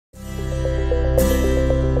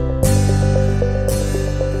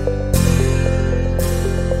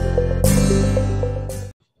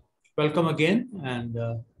Welcome again, and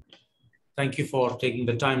thank you for taking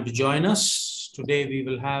the time to join us. Today we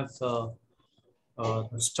will have a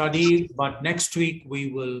study, but next week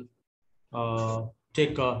we will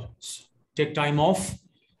take time off,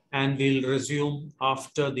 and we'll resume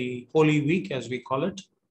after the Holy Week, as we call it.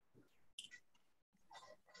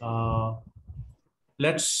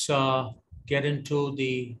 Let's get into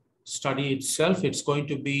the study itself. It's going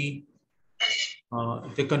to be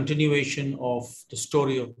the continuation of the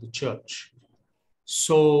story of the church.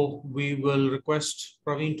 So we will request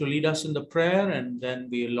Praveen to lead us in the prayer, and then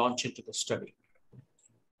we'll launch into the study.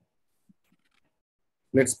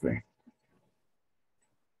 Let's pray.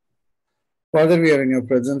 Father, we are in your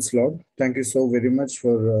presence, Lord. Thank you so very much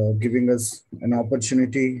for giving us an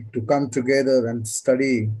opportunity to come together and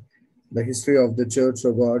study the history of the church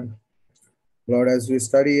of God. Lord, as we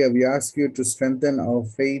study, we ask you to strengthen our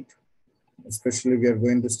faith. Especially, we are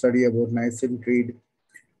going to study about Nicene Creed,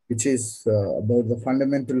 which is about the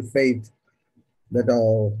fundamental faith that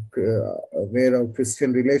where our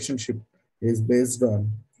Christian relationship is based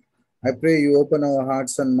on. I pray you open our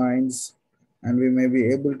hearts and minds, and we may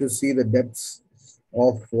be able to see the depths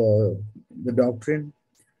of the doctrine,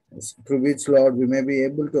 through which, Lord, we may be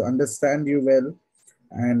able to understand you well,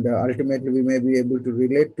 and ultimately we may be able to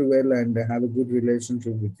relate to well and have a good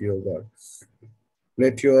relationship with you, God.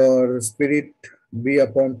 Let your spirit be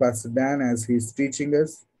upon Pastor Dan as he's teaching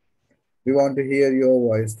us. We want to hear your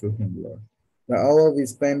voice through him, Lord. The hour we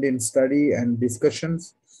spend in study and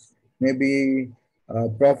discussions may be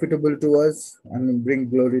profitable to us and bring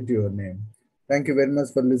glory to your name. Thank you very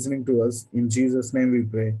much for listening to us. In Jesus' name we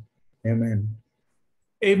pray. Amen.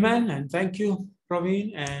 Amen. And thank you,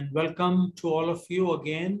 Praveen, and welcome to all of you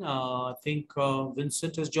again. I think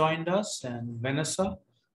Vincent has joined us, and Vanessa,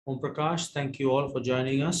 Om Prakash, thank you all for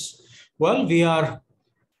joining us. Well, we are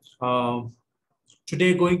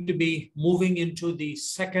today going to be moving into the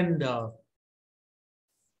second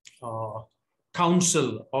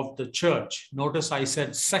council of the church. Notice I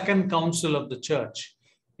said second council of the church.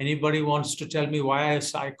 Anybody wants to tell me why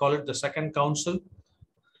I call it the second council?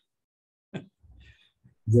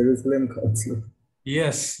 Jerusalem Council.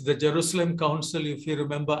 Yes, the Jerusalem Council. If you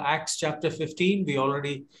remember Acts chapter 15, we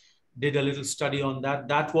already did a little study on that.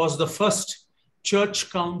 That was the first church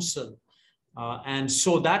council. And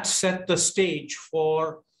so that set the stage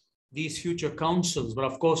for these future councils. But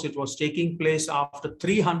of course, it was taking place after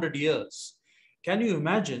 300 years. Can you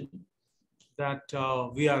imagine that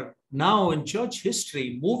we are now in church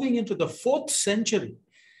history moving into the 4th century,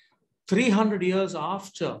 300 years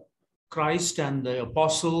after Christ and the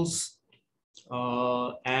apostles,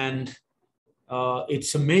 and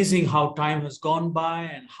it's amazing how time has gone by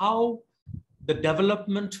and how the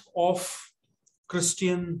development of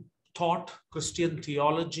Christian thought, Christian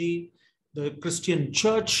theology, the Christian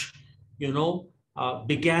church,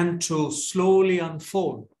 began to slowly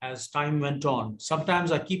unfold as time went on.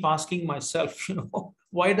 Sometimes I keep asking myself,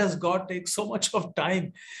 why does God take so much of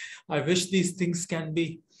time? I wish these things can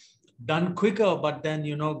be done quicker, but then,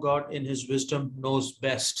 God in his wisdom knows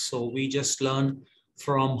best. So we just learn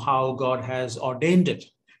from how God has ordained it.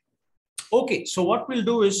 Okay, so what we'll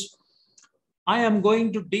do is I am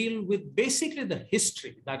going to deal with basically the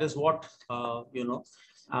history. That is what, the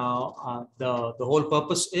whole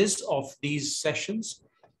purpose is of these sessions.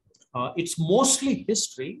 It's mostly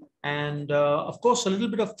history and, of course, a little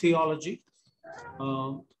bit of theology.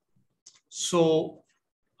 So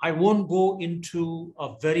I won't go into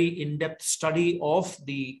a very in-depth study of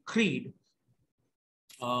the creed,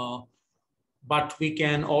 but we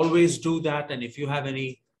can always do that. And if you have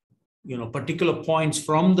any, particular points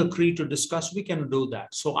from the creed to discuss, we can do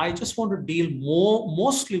that. So I just want to deal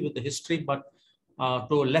mostly with the history, but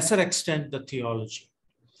to a lesser extent, the theology.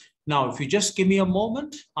 Now, if you just give me a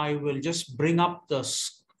moment, I will just bring up the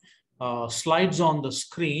slides on the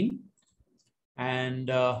screen,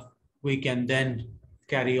 and we can then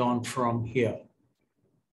carry on from here.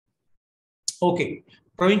 Okay,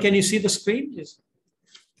 Praveen, can you see the screen? Yes.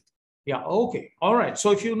 Yeah, okay. All right.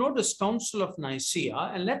 So if you notice Council of Nicaea,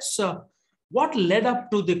 and let's, what led up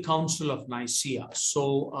to the Council of Nicaea?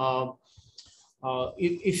 So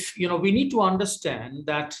we need to understand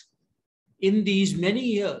that in these many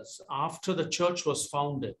years after the church was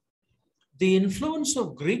founded, the influence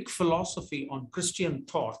of Greek philosophy on Christian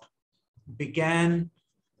thought began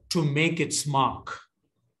to make its mark.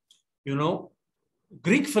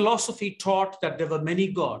 Greek philosophy taught that there were many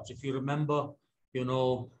gods. If you remember,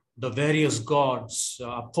 the various gods,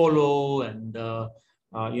 Apollo and,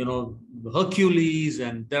 Hercules,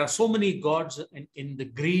 and there are so many gods in the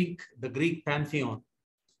Greek pantheon.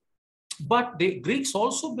 But the Greeks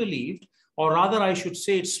also believed or rather I should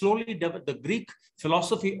say it slowly developed. The Greek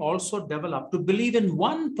philosophy also developed to believe in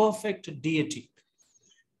one perfect deity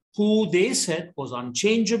who they said was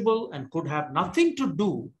unchangeable and could have nothing to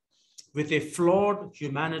do with a flawed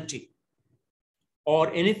humanity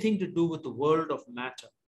or anything to do with the world of matter.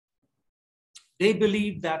 They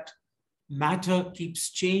believe that matter keeps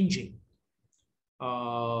changing.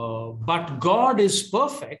 But God is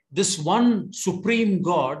perfect. This one supreme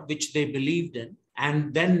God, which they believed in,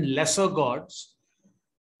 and then lesser gods,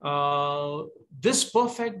 this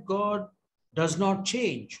perfect God does not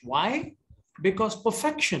change. Why? Because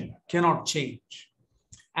perfection cannot change.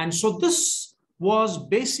 And so this was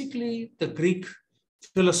basically the Greek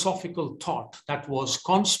philosophical thought that was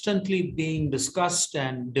constantly being discussed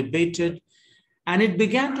and debated, and it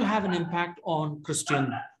began to have an impact on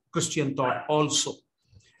Christian thought also.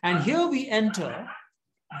 And here we enter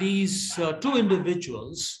these two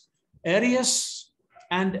individuals, Arius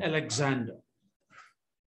and Alexander.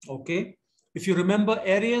 Okay, if you remember,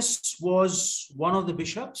 Arius was one of the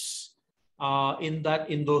bishops in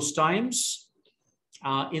those times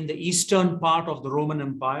in the eastern part of the Roman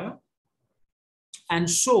Empire. And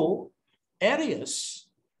so Arius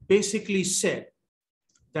basically said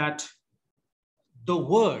that the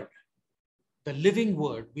Word, the living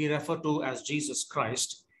Word we refer to as Jesus Christ,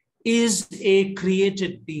 is a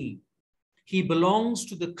created being. He belongs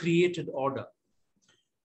to the created order.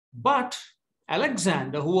 But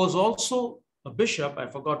Alexander, who was also a bishop, I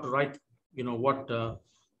forgot to write,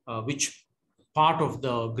 which part of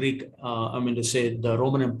the Greek, the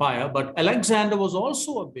Roman Empire, but Alexander was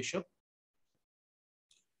also a bishop.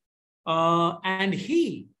 And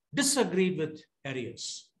he disagreed with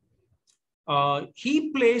Arius.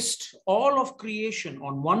 He placed all of creation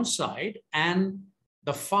on one side and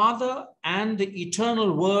the Father and the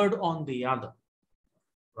eternal Word on the other,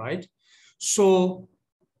 right? So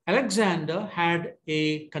Alexander had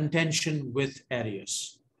a contention with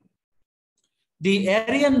Arius. The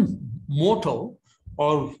Arian motto,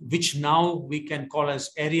 or which now we can call as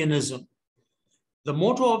Arianism, the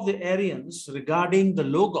motto of the Arians regarding the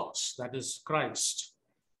Logos, that is Christ,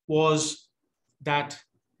 was that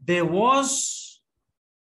there was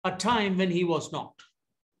a time when he was not.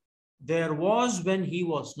 There was when he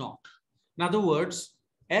was not. In other words,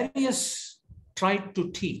 Arius tried to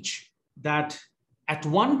teach that at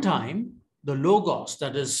one time, the Logos,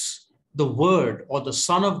 that is the Word or the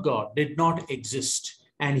Son of God, did not exist,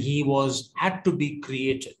 and he had to be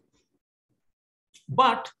created.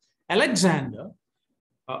 But Alexander,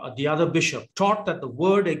 the other bishop, taught that the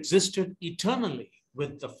Word existed eternally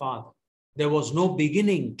with the Father. There was no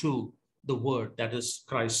beginning to the Word, that is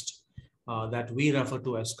Christ, that we refer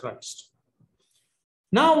to as Christ.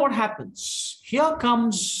 Now what happens? Here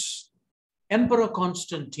comes Emperor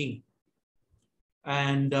Constantine.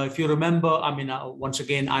 And if you remember, once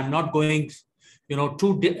again, I'm not going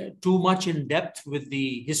too much in depth with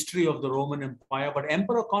the history of the Roman Empire, but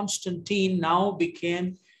Emperor Constantine now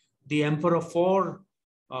became the emperor for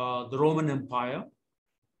the Roman Empire.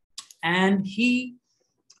 And he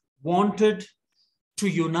wanted to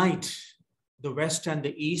unite the West and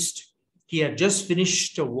the East. He had just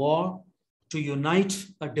finished a war to unite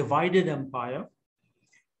a divided empire.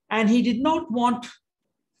 And he did not want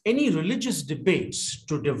any religious debates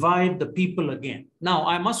to divide the people again. Now,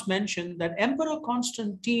 I must mention that Emperor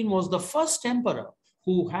Constantine was the first emperor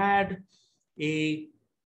who had an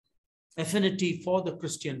affinity for the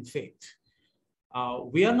Christian faith.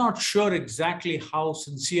 We are not sure exactly how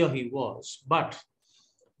sincere he was, but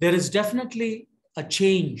there is definitely a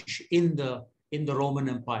change in the Roman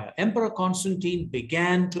Empire. Emperor Constantine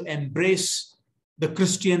began to embrace the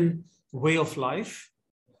Christian way of life.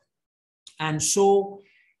 And so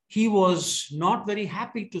he was not very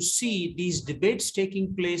happy to see these debates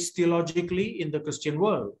taking place theologically in the Christian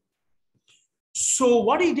world. So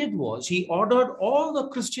what he did was he ordered all the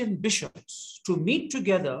Christian bishops to meet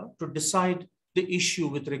together to decide the issue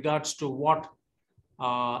with regards to what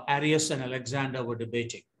Arius and Alexander were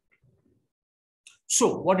debating.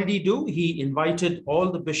 So what did he do? He invited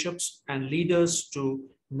all the bishops and leaders to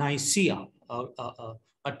Nicaea,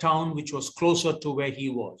 a town which was closer to where he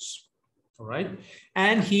was. All right.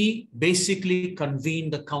 And he basically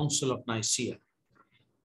convened the Council of Nicaea.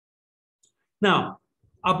 Now,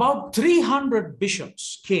 about 300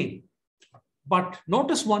 bishops came, but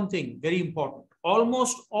notice one thing, very important,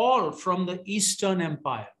 almost all from the Eastern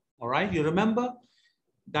Empire. All right. You remember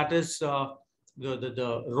that is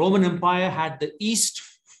the Roman Empire had the east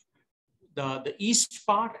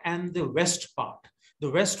part and the west part. The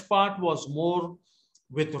west part was more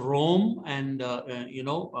with Rome and,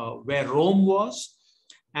 where Rome was.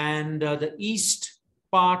 And the east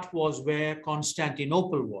part was where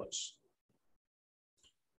Constantinople was.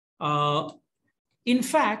 In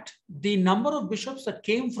fact, the number of bishops that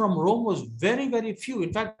came from Rome was very, very few.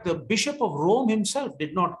 In fact, the Bishop of Rome himself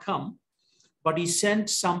did not come, but he sent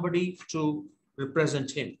somebody to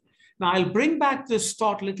represent him. Now, I'll bring back this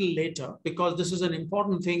thought a little later because this is an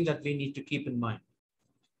important thing that we need to keep in mind.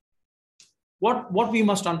 What we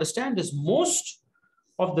must understand is most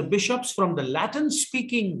of the bishops from the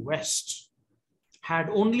Latin-speaking West had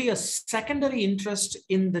only a secondary interest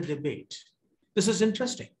in the debate. This is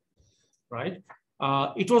interesting, right?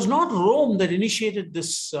 It was not Rome that initiated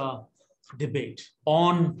this debate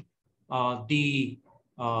on the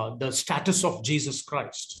status of Jesus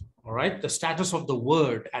Christ, all right? The status of the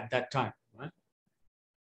word at that time, right?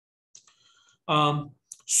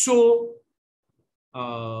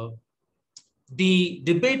 The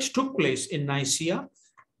debate took place in Nicaea,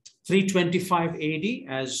 325 AD,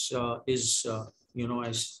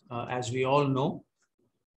 as we all know.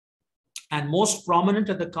 And most prominent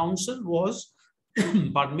at the council was,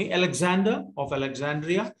 pardon me, Alexander of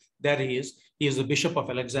Alexandria. There he is. He is the Bishop of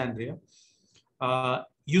Alexandria.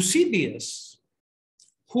 Eusebius,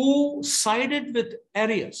 who sided with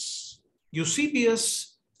Arius.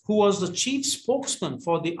 Eusebius, who was the chief spokesman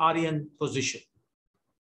for the Arian position.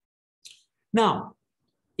 Now,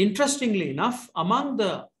 interestingly enough, among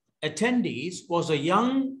the attendees was a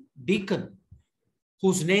young deacon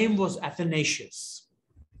whose name was Athanasius.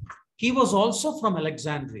 He was also from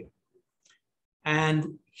Alexandria,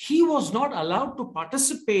 and he was not allowed to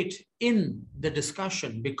participate in the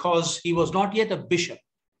discussion because he was not yet a bishop.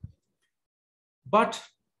 But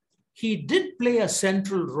he did play a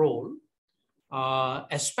central role,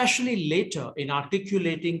 especially later in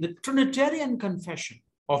articulating the Trinitarian confession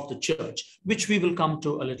of the church, which we will come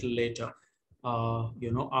to a little later,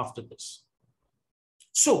 after this.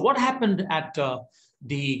 So what happened at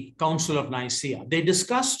the Council of Nicaea? They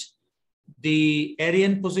discussed the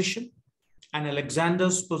Arian position and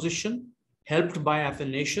Alexander's position, helped by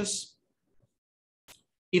Athanasius.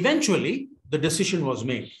 Eventually, the decision was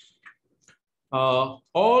made.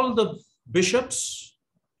 All the bishops,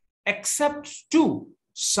 except two,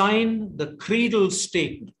 signed the creedal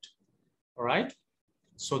statement, all right?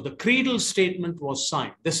 So the creedal statement was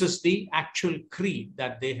signed. This is the actual creed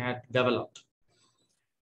that they had developed.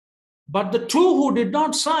 But the two who did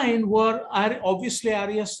not sign were obviously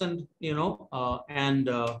Arius and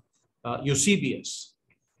Eusebius.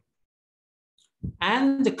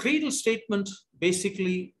 And the creedal statement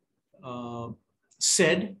basically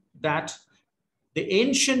said that the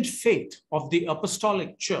ancient faith of the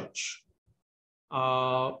Apostolic Church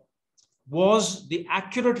was the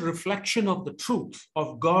accurate reflection of the truth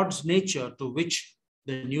of God's nature to which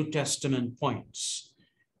the New Testament points.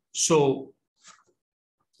 So,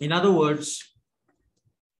 in other words,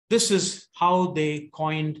 this is how they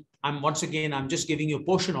coined, I'm just giving you a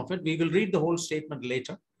portion of it. We will read the whole statement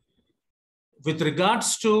later. With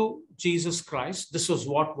regards to Jesus Christ, this was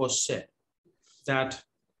what was said, that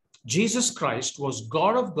Jesus Christ was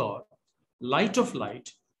God of God, light of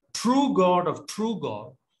light, true God of true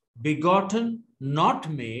God, begotten, not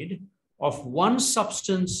made, of one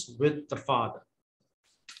substance with the Father.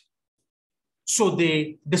 So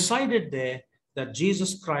they decided there that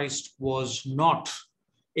Jesus Christ was not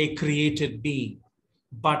a created being,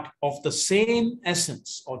 but of the same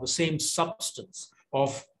essence or the same substance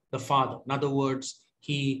of the Father. In other words,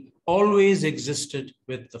 he always existed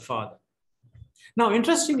with the Father. Now,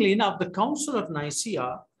 interestingly enough, the Council of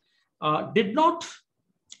Nicaea did not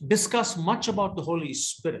discuss much about the Holy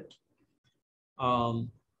Spirit.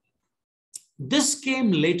 This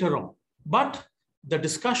came later on, but the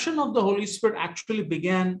discussion of the Holy Spirit actually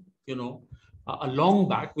began, a long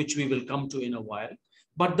back, which we will come to in a while.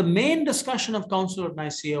 But the main discussion of Council of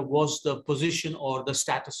Nicaea was the position or the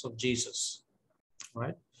status of Jesus,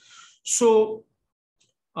 right? So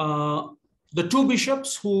the two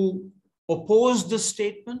bishops who opposed this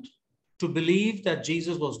statement to believe that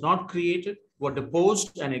Jesus was not created were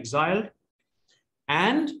deposed and exiled.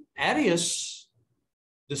 And Arius,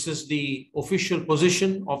 this is the official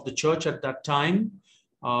position of the church at that time,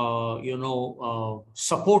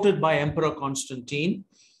 supported by Emperor Constantine.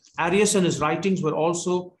 Arius and his writings were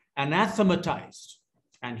also anathematized,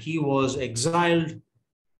 and he was exiled,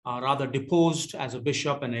 rather deposed as a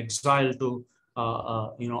bishop and exiled to,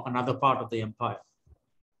 another part of the empire.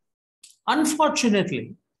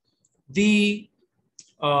 Unfortunately, the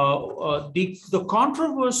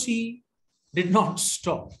controversy did not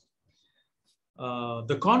stop.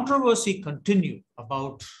 The controversy continued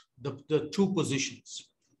about the two positions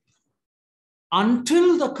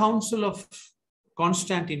until the Council of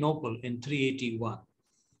Constantinople in 381.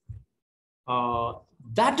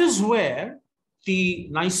 that is where the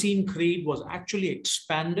Nicene Creed was actually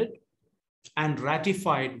expanded and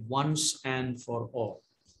ratified once and for all.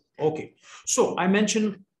 Okay, so I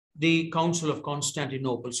mentioned the Council of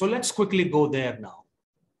Constantinople. So let's quickly go there now.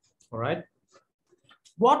 All right.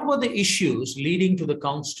 What were the issues leading to the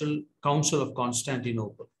Council of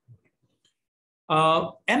Constantinople?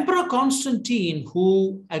 Emperor Constantine,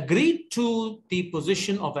 who agreed to the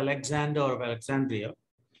position of Alexander of Alexandria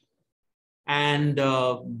and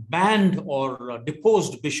banned or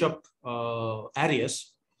deposed Bishop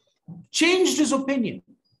Arius, changed his opinion.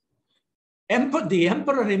 The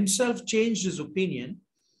emperor himself changed his opinion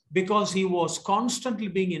because he was constantly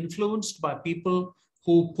being influenced by people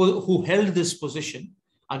who held this position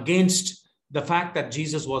against the fact that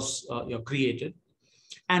Jesus was created.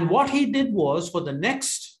 And what he did was, for the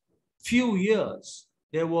next few years,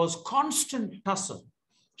 there was constant tussle.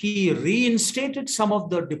 He reinstated some of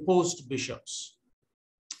the deposed bishops.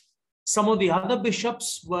 Some of the other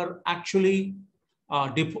bishops were actually,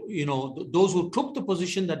 those who took the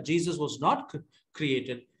position that Jesus was not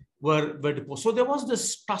created were deposed. So there was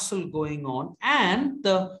this tussle going on, and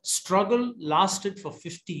the struggle lasted for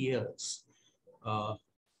 50 years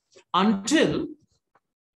until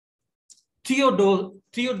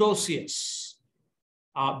Theodosius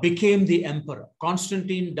became the emperor.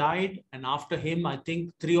 Constantine died, and after him, I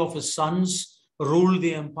think 3 of his sons ruled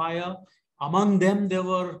the empire. Among them, there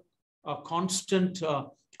were a constant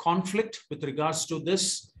conflict with regards to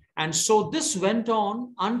this. And so this went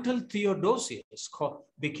on until Theodosius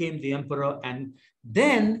became the emperor. And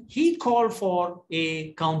then he called for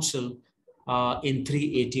a council in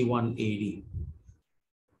 381 AD.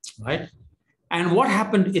 Right? And what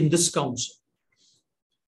happened in this council?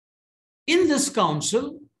 In this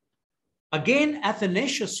council, again,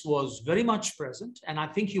 Athanasius was very much present. And I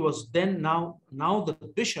think he was then now the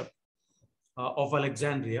bishop of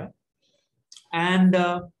Alexandria. And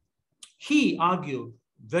he argued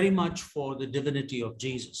very much for the divinity of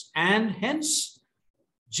Jesus. And hence,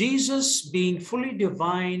 Jesus, being fully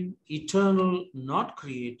divine, eternal, not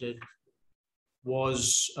created,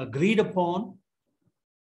 was agreed upon.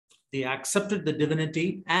 They accepted the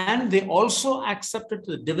divinity, and they also accepted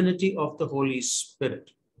the divinity of the Holy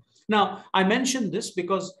Spirit. Now, I mention this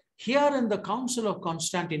because here in the Council of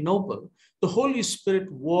Constantinople, the Holy Spirit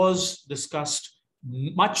was discussed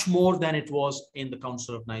much more than it was in the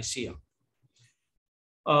Council of Nicaea.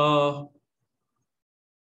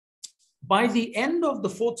 By the end of the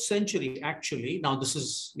 4th century, actually, now this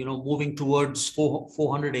is moving towards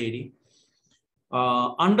 480,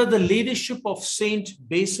 under the leadership of Saint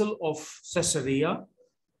Basil of Caesarea,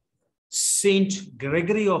 Saint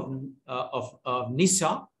Gregory of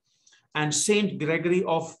Nyssa, and Saint Gregory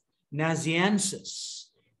of Nazianzus.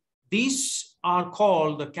 These are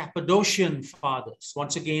called the Cappadocian Fathers.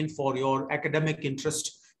 Once again, for your academic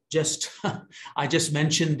interest, I just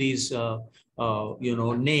mentioned these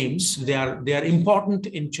names. They are important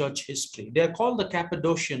in church history. They are called the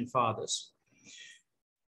Cappadocian Fathers.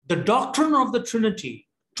 The doctrine of the Trinity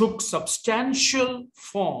took substantial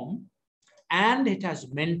form, and it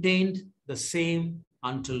has maintained the same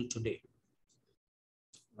until today.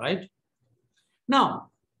 Right?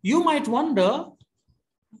 Now, you might wonder,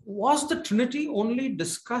 was the Trinity only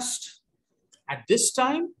discussed at this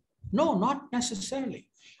time? No, not necessarily.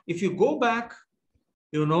 If you go back,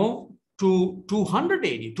 to 200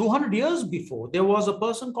 AD, 200 years before, there was a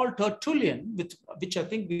person called Tertullian, which I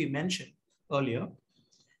think we mentioned earlier.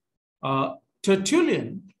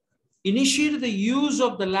 Tertullian initiated the use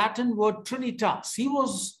of the Latin word Trinitas. He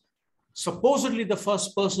was supposedly the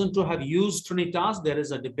first person to have used Trinitas. There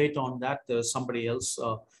is a debate on that. Somebody else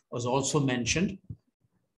was also mentioned.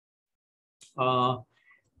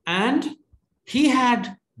 And he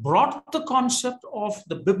had brought the concept of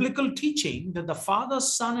the biblical teaching that the Father,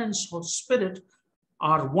 Son, and Spirit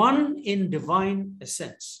are one in divine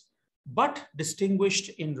essence, but distinguished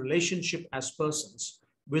in relationship as persons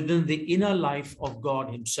within the inner life of God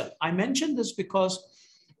himself. I mention this because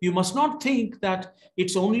you must not think that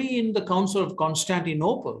it's only in the Council of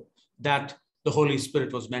Constantinople that the Holy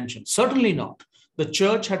Spirit was mentioned. Certainly not. The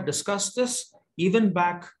church had discussed this even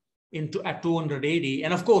back at 200 AD.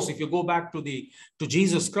 And of course, if you go back to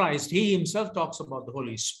Jesus Christ, he himself talks about the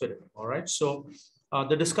Holy Spirit. All right. So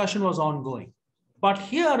the discussion was ongoing. But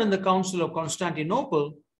here in the Council of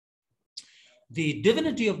Constantinople, the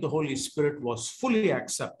divinity of the Holy Spirit was fully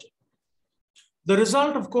accepted. The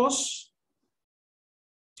result, of course,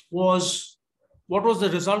 what was the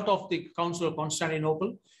result of the Council of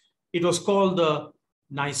Constantinople? It was called the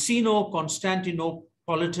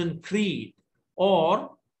Niceno-Constantinopolitan Creed,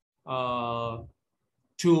 or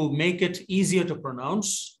to make it easier to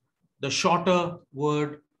pronounce, the shorter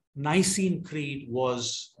word Nicene Creed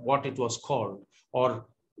was what it was called, or,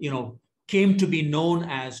 came to be known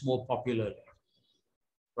as more popularly,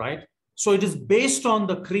 right? So it is based on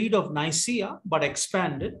the Creed of Nicaea, but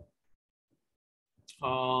expanded.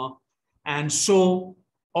 And so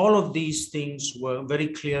all of these things were very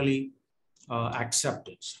clearly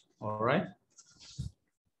accepted, all right?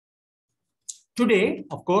 Today,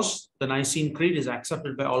 of course, the Nicene Creed is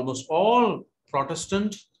accepted by almost all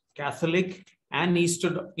Protestant, Catholic, and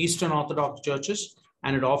Eastern Orthodox churches,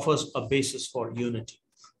 and it offers a basis for unity.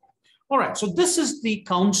 All right, so this is the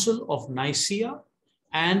Council of Nicaea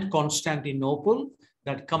and Constantinople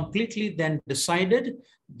that completely then decided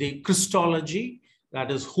the Christology,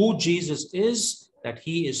 that is who Jesus is, that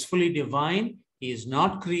he is fully divine, he is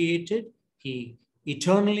not created, he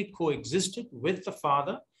eternally coexisted with the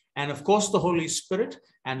Father, and of course the Holy Spirit.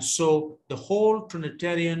 And so the whole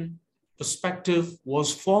Trinitarian perspective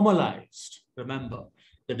was formalized. Remember,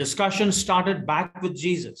 the discussion started back with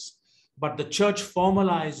Jesus, but the church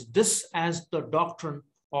formalized this as the doctrine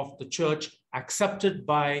of the church, accepted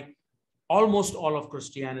by almost all of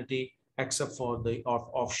Christianity, except for the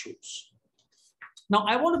offshoots. Now,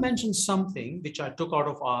 I want to mention something which I took out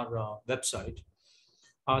of our website.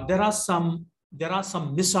 There are some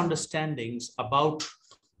misunderstandings about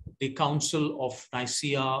the Council of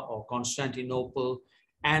Nicaea or Constantinople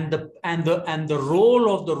and the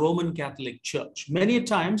role of the Roman Catholic Church. Many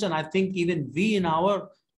times, and I think even we in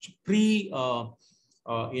our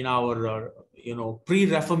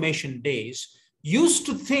pre-Reformation days used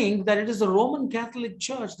to think that it is the Roman Catholic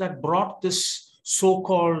Church that brought this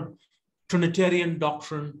so-called Trinitarian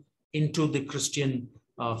doctrine into the Christian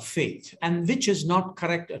faith, and which is not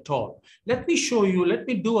correct at all. Let me show you. Let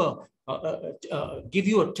me do give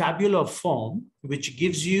you a tabular form, which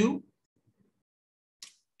gives you,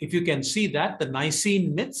 if you can see that, the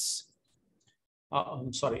Nicene myths.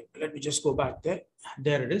 I'm sorry, let me just go back there.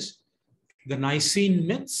 There it is. The Nicene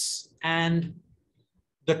myths and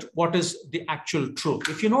that what is the actual truth.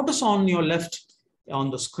 If you notice on your left on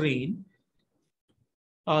the screen,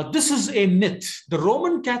 this is a myth. The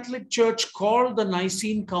Roman Catholic Church called the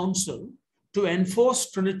Nicene Council to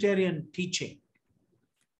enforce Trinitarian teaching.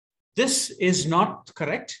 This is not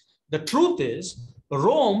correct. The truth is,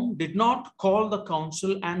 Rome did not call the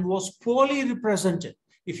council and was poorly represented.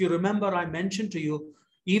 If you remember, I mentioned to you,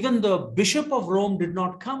 even the Bishop of Rome did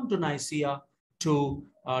not come to Nicaea to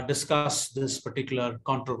discuss this particular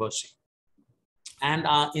controversy. And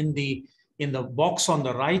in the box on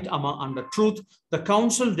the right under truth, the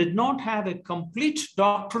council did not have a complete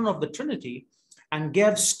doctrine of the Trinity and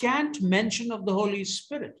gave scant mention of the Holy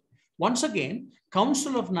Spirit. Once again,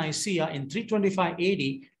 Council of Nicaea in 325 AD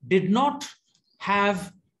did not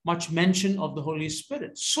have much mention of the Holy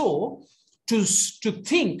Spirit. So to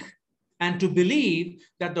think and to believe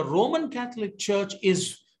that the Roman Catholic Church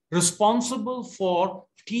is responsible for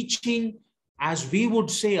teaching, as we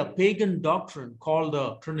would say, a pagan doctrine called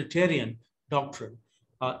the Trinitarian doctrine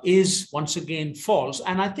is once again false.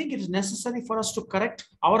 And I think it is necessary for us to correct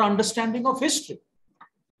our understanding of history.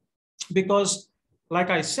 Because, like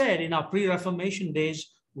I said, in our pre-Reformation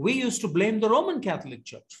days, we used to blame the Roman Catholic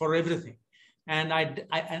Church for everything. And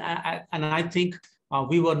I think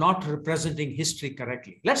we were not representing history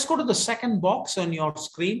correctly. Let's go to the second box on your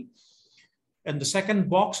screen. In the second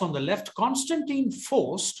box on the left, Constantine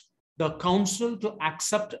forced the council to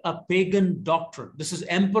accept a pagan doctrine. This is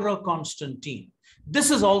Emperor Constantine.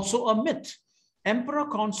 This is also a myth. Emperor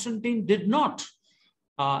Constantine did not,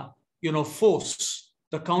 force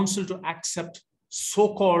the council to accept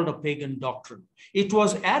so-called a pagan doctrine. It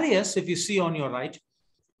was Arius, if you see on your right,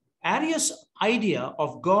 Arius' idea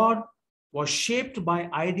of God was shaped by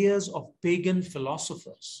ideas of pagan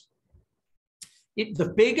philosophers.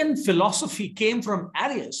 The pagan philosophy came from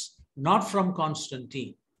Arius, not from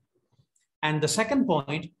Constantine. And the second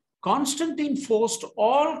point, Constantine forced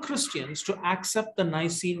all Christians to accept the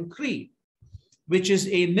Nicene Creed, which is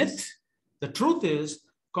a myth. The truth is,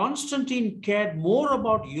 Constantine cared more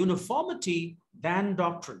about uniformity than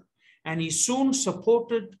doctrine, and he soon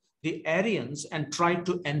supported the Arians and tried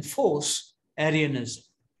to enforce Arianism.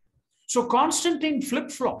 So Constantine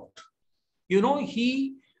flip-flopped.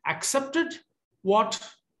 He accepted what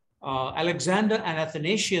Alexander and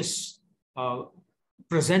Athanasius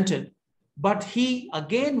presented, but he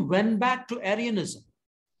again went back to Arianism.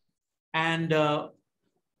 And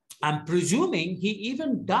I'm presuming he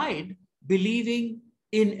even died believing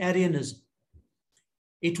in Arianism.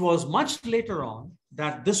 It was much later on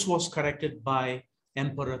that this was corrected by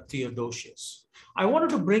Emperor Theodosius. I wanted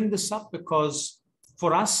to bring this up because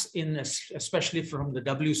for us, especially from the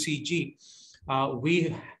WCG,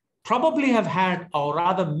 we probably have had, or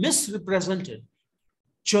rather misrepresented,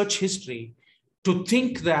 church history to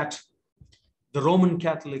think that the Roman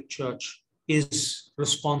Catholic Church is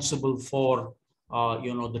responsible for,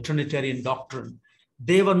 the Trinitarian doctrine.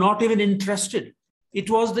 They were not even interested. It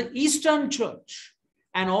was the Eastern Church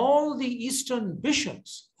and all the Eastern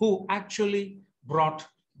bishops who actually brought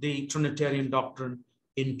the Trinitarian doctrine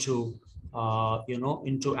into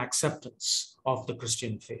acceptance of the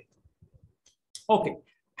Christian faith. Okay,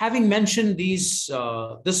 having mentioned this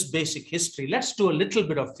basic history, let's do a little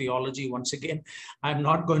bit of theology once again. I'm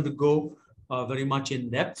not going to go very much in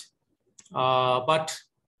depth, but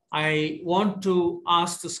I want to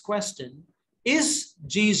ask this question: is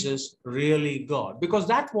Jesus really God? Because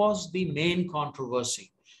that was the main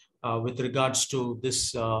controversy with regards to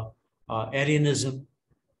this Arianism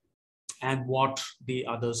and what the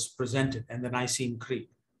others presented, and the Nicene Creed.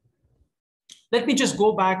 Let me just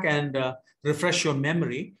go back and refresh your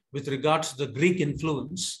memory with regards to the Greek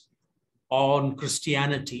influence on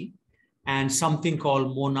Christianity and something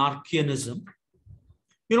called monarchianism.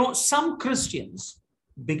 Some Christians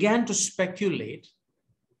began to speculate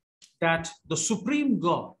that the supreme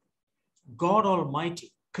God, God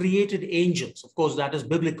Almighty, created angels. Of course, that is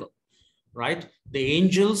biblical, right? The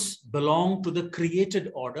angels belong to the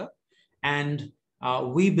created order, and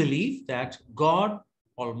we believe that God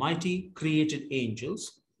Almighty created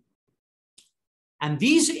angels. And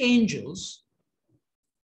these angels,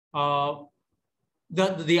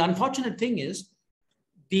 the unfortunate thing is,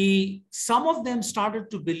 some of them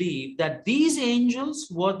started to believe that these angels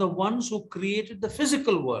were the ones who created the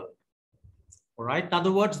physical world. All right. In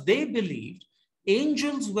other words, they believed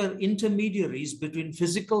angels were intermediaries between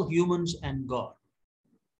physical humans and God.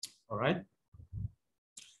 All right.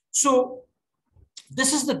 So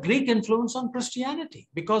this is the Greek influence on Christianity,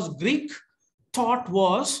 because Greek thought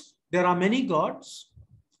was there are many gods,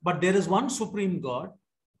 but there is one supreme God.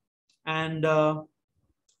 And,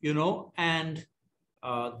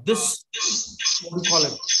 this, what do you call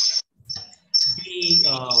it?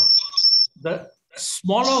 The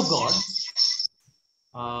smaller gods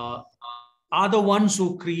are the ones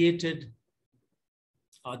who created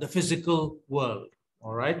the physical world.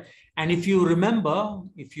 All right. And if you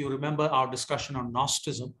remember our discussion on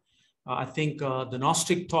Gnosticism, I think the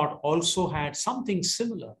Gnostic thought also had something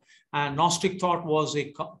similar. And Gnostic thought was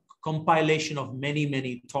a compilation of many,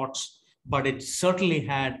 many thoughts, but it certainly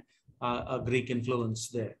had a Greek influence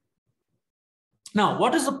there. Now,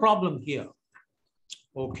 what is the problem here?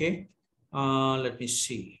 Okay, let me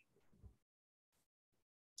see.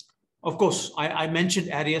 Of course, I mentioned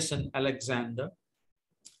Arius and Alexander.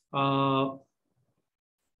 Now,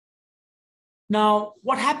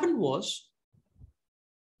 what happened was,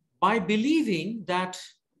 by believing that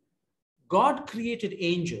God created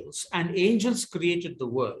angels and angels created the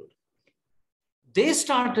world, they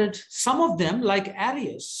started, some of them, like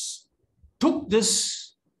Arius, took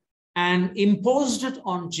this and imposed it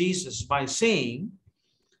on Jesus by saying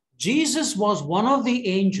Jesus was one of the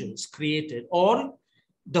angels created, or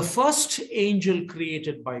the first angel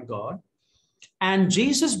created by God, and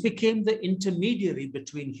Jesus became the intermediary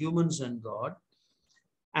between humans and God,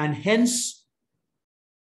 and hence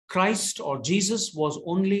Christ or Jesus was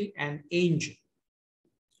only an angel,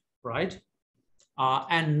 right?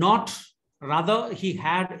 And not, rather, he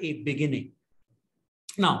had a beginning.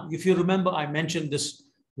 Now, if you remember, I mentioned this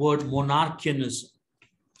word monarchianism.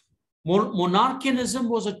 Monarchianism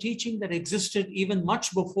was a teaching that existed even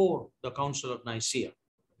much before the Council of Nicaea.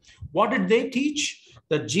 What did they teach?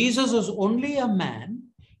 That Jesus is only a man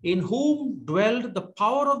in whom dwelled the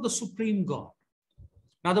power of the supreme God.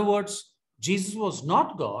 In other words, Jesus was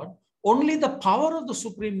not God, only the power of the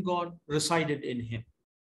supreme God resided in him.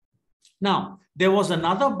 Now, there was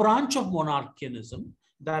another branch of monarchianism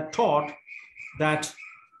that taught that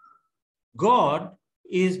God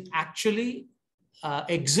is actually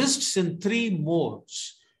exists in three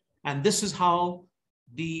modes. And this is how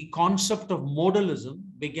the concept of modalism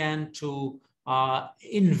began to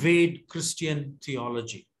invade Christian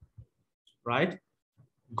theology, right?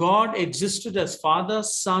 God existed as Father,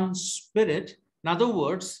 Son, Spirit. In other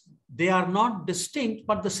words, they are not distinct,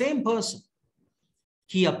 but the same person.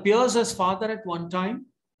 He appears as Father at one time,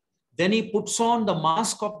 then he puts on the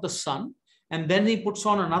mask of the Son, and then he puts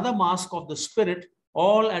on another mask of the Spirit,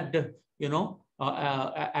 all at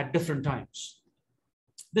at different times.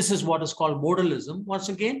 This is what is called modalism. Once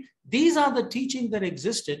again, these are the teachings that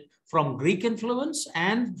existed from Greek influence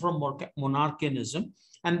and from monarchianism,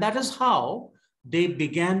 and that is how they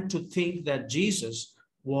began to think that Jesus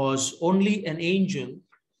was only an angel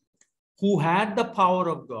who had the power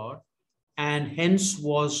of God and hence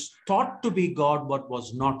was taught to be God but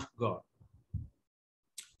was not God.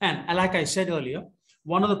 And like I said earlier,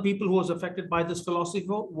 one of the people who was affected by this philosophy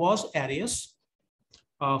was Arius,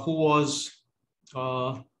 who was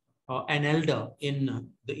an elder in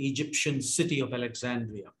the Egyptian city of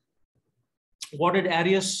Alexandria. What did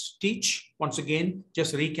Arius teach? Once again,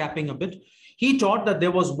 just recapping a bit. He taught that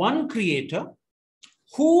there was one creator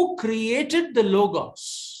who created the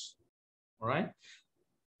Logos, all right?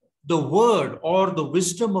 The word or the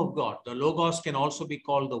wisdom of God. The Logos can also be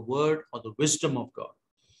called the word or the wisdom of God.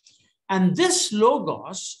 And this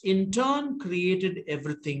Logos in turn created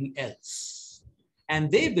everything else.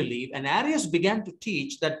 And they believe, and Arius began to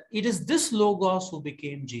teach that it is this Logos who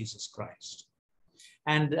became Jesus Christ.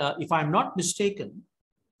 And if I'm not mistaken,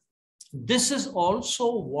 this is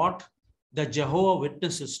also what the Jehovah's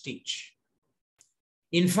Witnesses teach.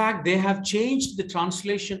 In fact, they have changed the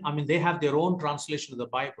translation. I mean, they have their own translation of the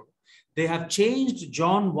Bible. They have changed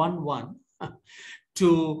John 1:1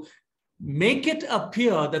 to make it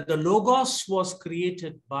appear that the Logos was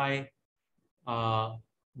created by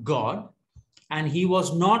God, and he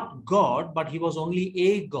was not God, but he was only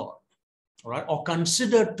a God, all right, or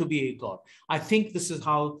considered to be a God. I think this is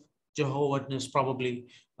how Jehovah's Witnesses probably,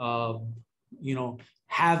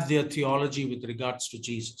 have their theology with regards to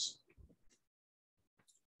Jesus.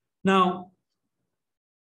 Now,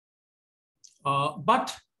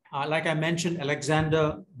 like I mentioned,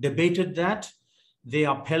 Alexander debated that. They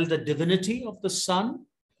upheld the divinity of the Son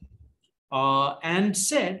and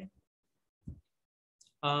said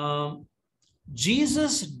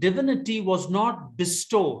Jesus' divinity was not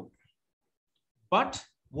bestowed, but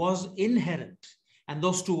was inherent. And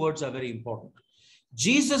those two words are very important.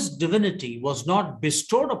 Jesus' divinity was not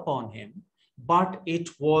bestowed upon him, but it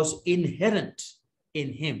was inherent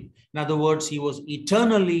in him. In other words, he was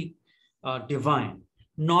eternally divine,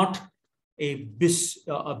 not a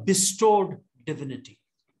bestowed divinity.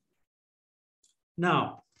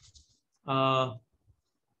 Now,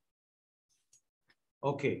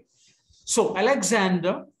 okay. So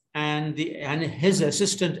Alexander and his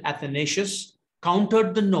assistant Athanasius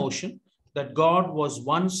countered the notion that God was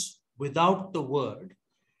once without the Word,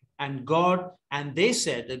 and they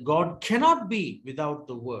said that God cannot be without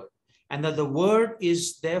the Word, and that the Word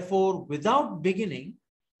is therefore without beginning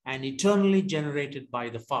and eternally generated by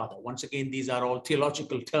the Father. Once again, these are all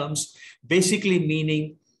theological terms, basically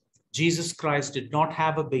meaning Jesus Christ did not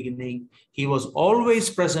have a beginning. He was always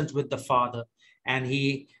present with the Father, and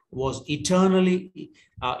he was eternally,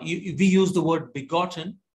 we use the word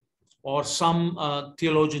begotten, or some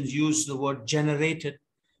theologians use the word generated,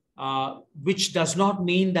 which does not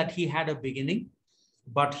mean that he had a beginning,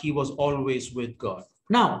 but he was always with God.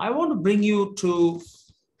 Now, I want to bring you to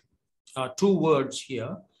two words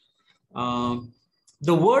here.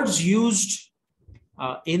 The words used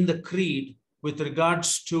in the creed with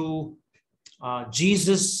regards to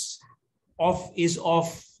Jesus is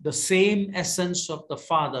of the same essence of the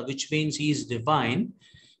Father, which means he is divine.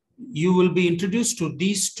 You will be introduced to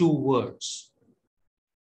these two words.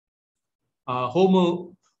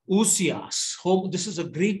 Homoousios. This is a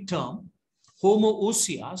Greek term,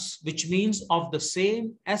 homoousios, which means of the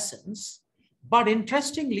same essence. But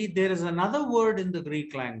interestingly, there is another word in the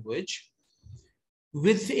Greek language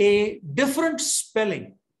with a different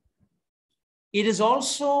spelling. It is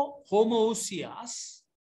also homoousios,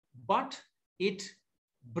 but it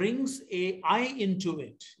brings a I into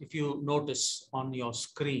it, if you notice on your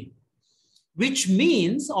screen, which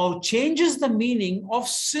means or changes the meaning of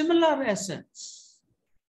similar essence,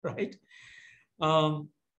 right?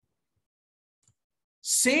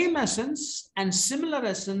 Same essence and similar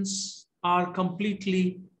essence are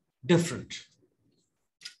completely different,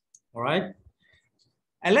 all right?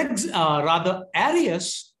 Arius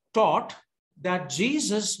taught that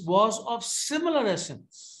Jesus was of similar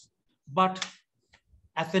essence, but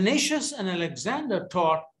Athanasius and Alexander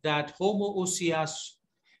taught that homoousios,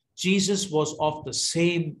 Jesus was of the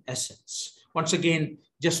same essence. Once again,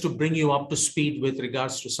 just to bring you up to speed with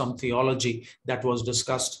regards to some theology that was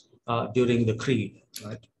discussed during the creed,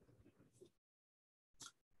 right?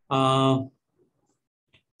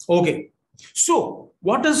 Okay, so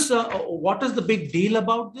what is the big deal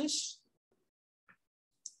about this?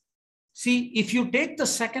 See, if you take the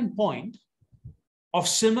second point of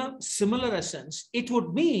similar essence, it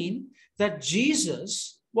would mean that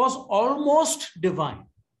Jesus was almost divine.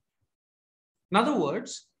 In other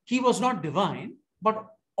words, he was not divine, but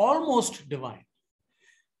almost divine.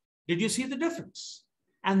 Did you see the difference?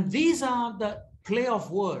 And these are the play of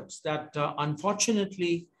words that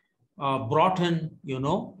unfortunately brought in,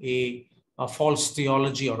 a a false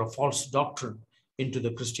theology or a false doctrine into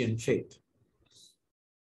the Christian faith.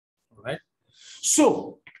 All right.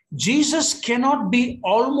 So Jesus cannot be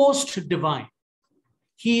almost divine.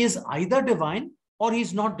 He is either divine or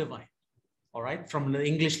he's not divine. All right, from the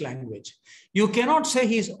English language. You cannot say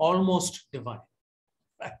he's almost divine.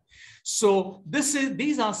 Right? So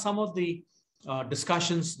these are some of the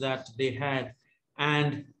discussions that they had.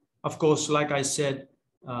 And of course, like I said,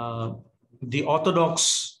 the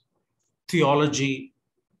Orthodox theology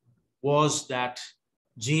was that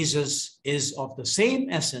Jesus is of the same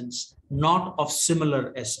essence, not of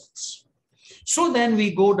similar essence. So then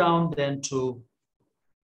we go down then to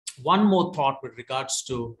one more thought with regards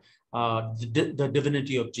to the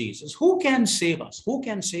divinity of Jesus. Who can save us? Who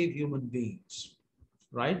can save human beings?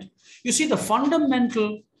 Right? You see, the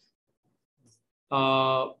fundamental,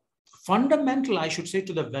 I should say,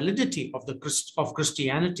 to the validity of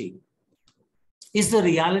Christianity is the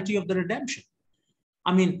reality of the redemption.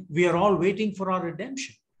 I mean, we are all waiting for our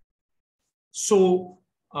redemption. So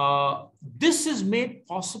this is made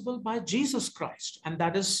possible by Jesus Christ, and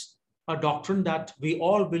that is a doctrine that we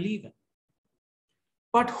all believe in.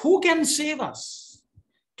 But who can save us?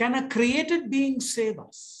 Can a created being save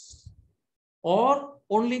us? Or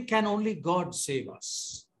can only God save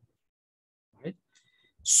us? Right?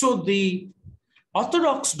 So the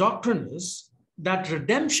Orthodox doctrine is that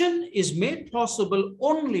redemption is made possible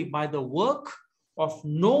only by the work of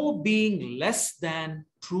no being less than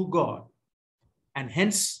true God. And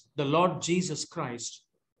hence the Lord Jesus Christ,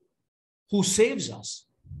 who saves us,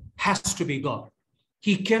 has to be God.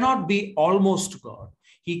 He cannot be almost God.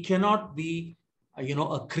 He cannot be,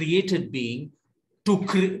 a created being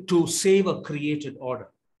to save a created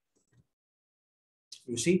order.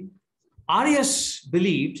 You see, Arius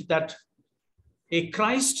believed that a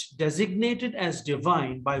Christ designated as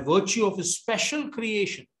divine by virtue of his special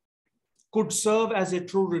creation could serve as a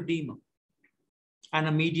true redeemer and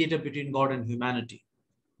a mediator between God and humanity.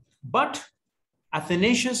 But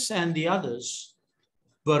Athanasius and the others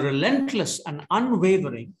were relentless and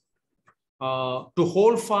unwavering to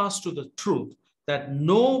hold fast to the truth that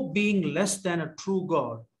no being less than a true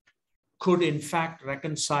God could in fact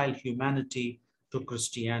reconcile humanity to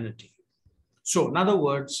Christianity. So in other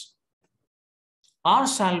words, our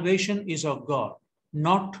salvation is of God,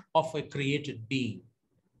 not of a created being.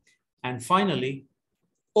 And finally,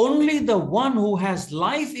 only the one who has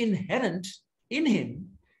life inherent in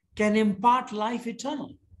him can impart life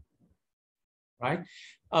eternal. Right?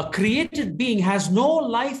 A created being has no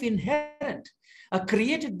life inherent. A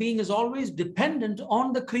created being is always dependent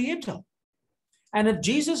on the creator. And if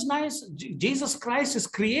Jesus Christ is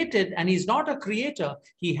created and he's not a creator,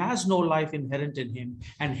 he has no life inherent in him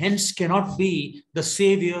and hence cannot be the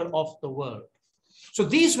savior of the world. So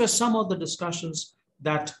these were some of the discussions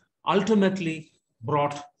that ultimately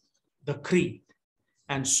brought the creed.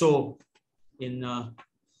 And so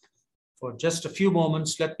for just a few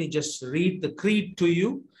moments, let me just read the creed to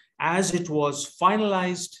you as it was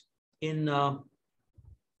finalized in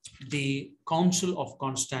the Council of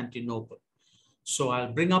Constantinople. So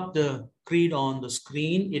I'll bring up the creed on the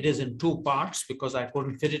screen. It is in two parts because I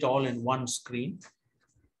couldn't fit it all in one screen.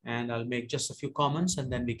 And I'll make just a few comments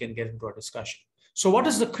and then we can get into a discussion. So what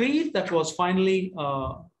is the creed that was finally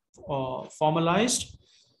formalized?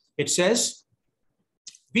 It says,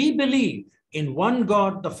 we believe in one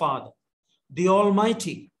God the Father, the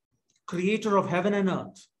Almighty, creator of heaven and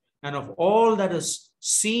earth, and of all that is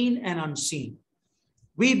seen and unseen.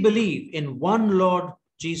 We believe in one Lord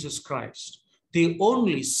Jesus Christ, the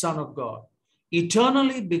only Son of God,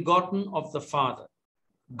 eternally begotten of the Father,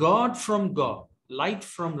 God from God, light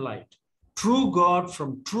from light, true God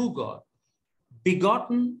from true God,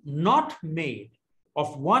 begotten, not made,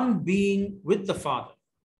 of one being with the Father.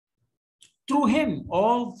 Through him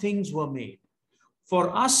all things were made.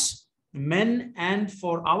 For us men and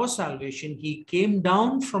for our salvation, he came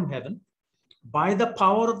down from heaven. By the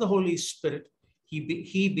power of the Holy Spirit,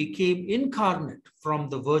 he became incarnate from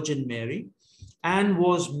the Virgin Mary and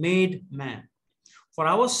was made man. For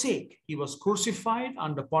our sake, he was crucified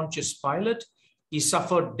under Pontius Pilate. He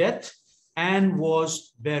suffered death and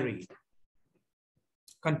was buried.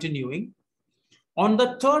 Continuing, on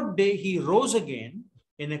the third day, he rose again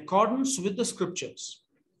in accordance with the scriptures.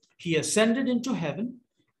 He ascended into heaven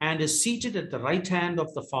and is seated at the right hand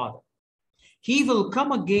of the Father. He will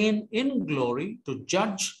come again in glory to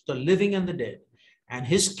judge the living and the dead, and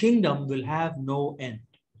his kingdom will have no end.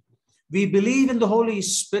 We believe in the Holy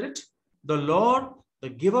Spirit, the Lord, the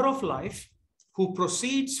giver of life, who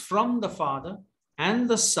proceeds from the Father, and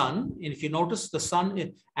the Son. And if you notice, the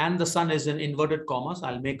Son and the Son is in inverted commas.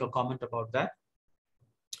 I'll make a comment about that.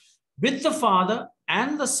 With the Father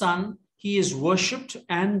and the Son, he is worshipped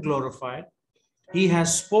and glorified. He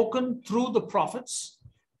has spoken through the prophets.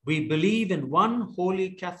 We believe in one holy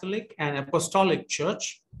Catholic and Apostolic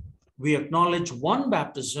Church. We acknowledge one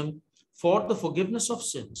baptism for the forgiveness of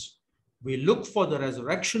sins. We look for the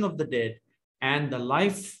resurrection of the dead and the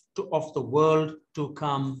life of the world to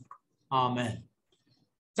come. Amen.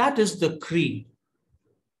 That is the creed.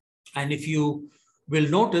 And if you will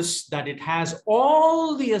notice that it has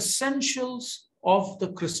all the essentials of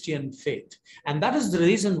the Christian faith. And that is the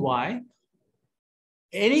reason why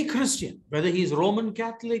any Christian, whether he's Roman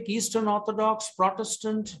Catholic, Eastern Orthodox,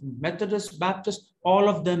 Protestant, Methodist, Baptist, all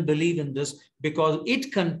of them believe in this because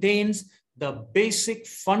it contains the basic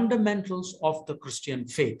fundamentals of the Christian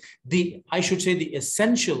faith. I should say the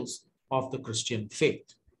essentials of the Christian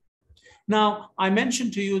faith. Now, I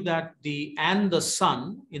mentioned to you that the and the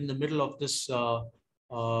Son in the middle of this,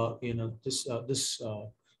 this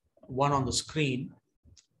one on the screen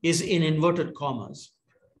is in inverted commas.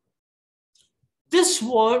 This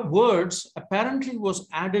words apparently was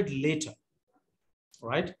added later,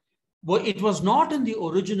 right? Well, it was not in the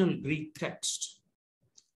original Greek text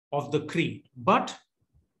of the creed, but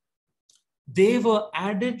they were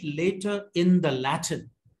added later in the Latin.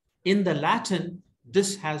 In the Latin,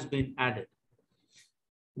 this has been added.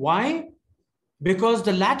 Why? Because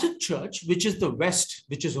the Latin Church, which is the West,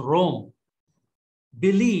 which is Rome,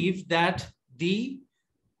 believed that the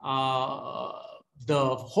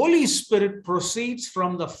Holy Spirit proceeds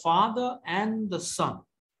from the Father and the Son.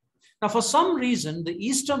 Now, for some reason, the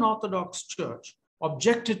Eastern Orthodox Church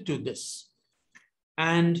objected to this,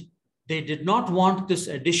 and they did not want this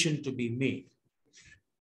addition to be made.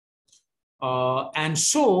 And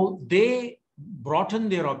so they brought in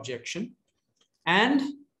their objection. And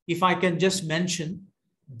if I can just mention,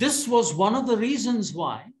 this was one of the reasons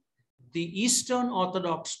why the Eastern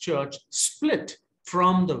Orthodox Church split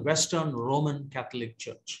from the Western Roman Catholic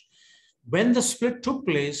Church. When the split took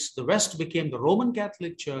place, the West became the Roman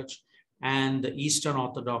Catholic Church and the Eastern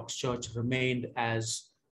Orthodox Church remained as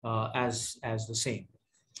the same.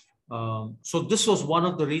 So this was one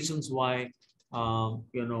of the reasons why,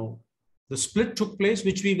 the split took place,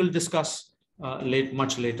 which we will discuss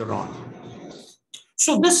much later on.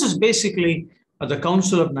 So this is basically the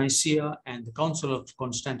Council of Nicaea and the Council of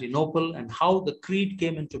Constantinople and how the creed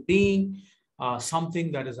came into being,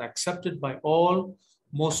 something that is accepted by all,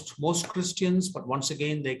 most Christians, but once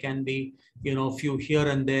again, there can be, a few here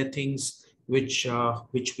and there things which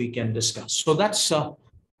we can discuss. So that's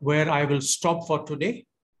where I will stop for today.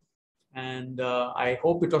 And I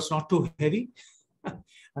hope it was not too heavy.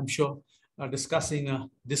 I'm sure discussing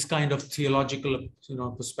this kind of theological,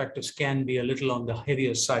 perspectives can be a little on the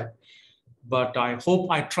heavier side. But I hope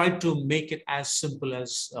I tried to make it as simple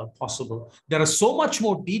as possible. There is so much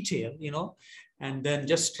more detail, and then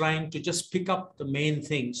just trying to just pick up the main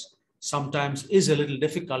things sometimes is a little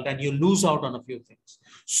difficult and you lose out on a few things.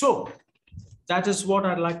 So that is what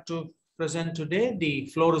I'd like to present today. The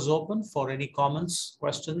floor is open for any comments,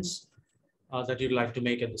 questions that you'd like to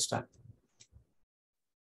make at this time.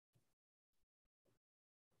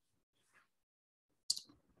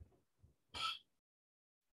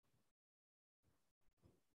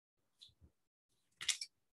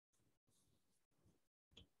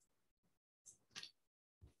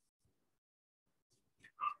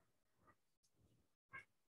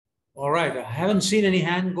 All right, I haven't seen any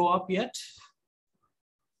hand go up yet.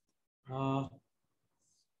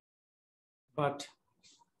 But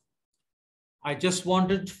I just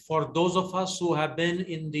wanted, for those of us who have been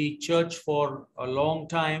in the church for a long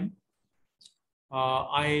time,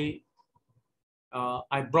 I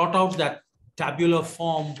brought out that tabular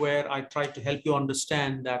form where I tried to help you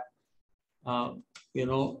understand that,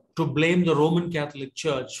 to blame the Roman Catholic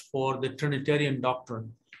Church for the Trinitarian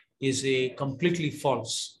doctrine is completely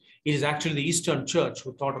false. It is actually the Eastern Church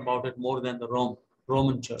who thought about it more than the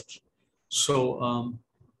Roman Church. So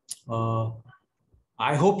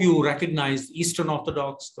I hope you recognize Eastern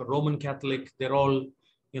Orthodox, the Roman Catholic, they're all,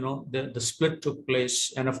 the split took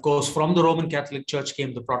place. And of course, from the Roman Catholic Church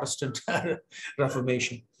came the Protestant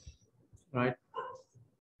Reformation, right?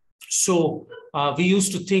 So we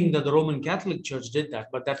used to think that the Roman Catholic Church did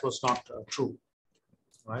that, but that was not true,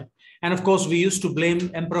 right? And of course, we used to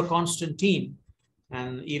blame Emperor Constantine.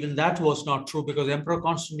 And even that was not true because Emperor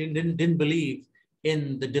Constantine didn't believe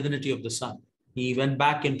in the divinity of the Son. He went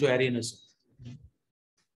back into Arianism.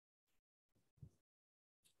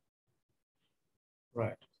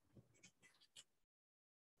 Right.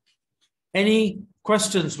 Any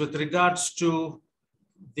questions with regards to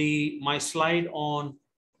my slide on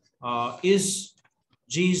is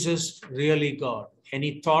Jesus really God?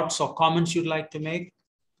 Any thoughts or comments you'd like to make?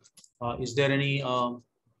 Is there any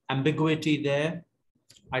ambiguity there?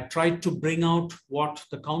 I tried to bring out what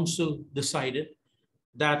the council decided,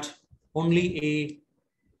 that only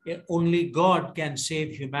God can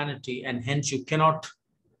save humanity, and hence you cannot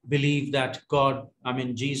believe that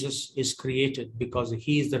Jesus is created, because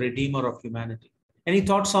he is the redeemer of humanity. Any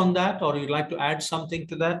thoughts on that, or you'd like to add something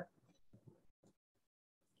to that?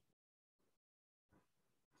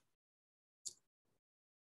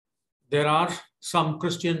 There are some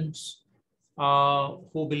Christians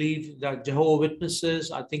who believe that Jehovah's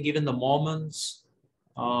Witnesses, I think even the Mormons,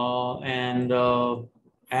 and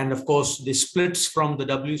of course the splits from the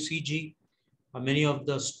WCG, many of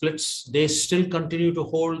the splits, they still continue to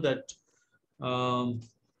hold that.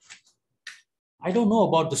 I don't know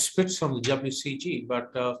about the splits from the WCG,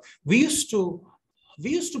 but we used to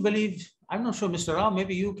believe, I'm not sure, Mr. Rao,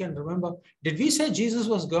 maybe you can remember, did we say Jesus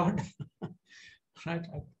was God? Right.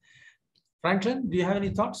 Franklin, do you have any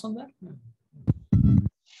thoughts on that?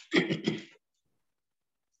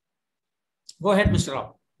 Go ahead, Mr.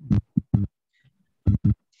 Rao.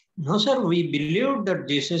 No, sir, we believe that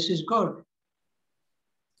Jesus is God.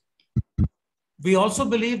 We also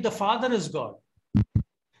believe the Father is God.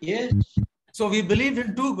 Yes. So we believed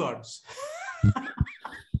in two gods.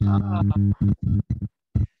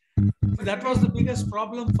 That was the biggest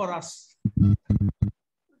problem for us.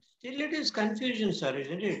 Still it is confusion, sir,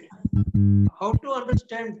 isn't it? How to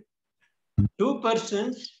understand two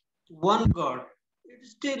persons, one God?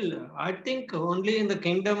 It's still, I think only in the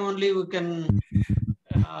kingdom only we can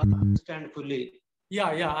understand fully. Yeah,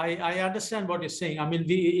 I understand what you're saying. I mean,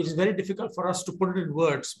 it is very difficult for us to put it in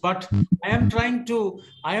words, but I am trying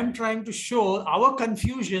to show our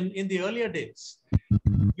confusion in the earlier days.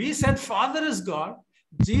 We said Father is God,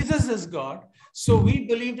 Jesus is God, so we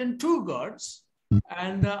believed in two gods,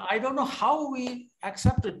 and I don't know how we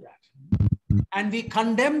accepted that, and we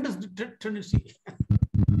condemned the Trinity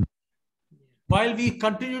while we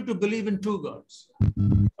continue to believe in two gods.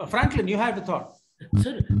 Franklin, you have a thought.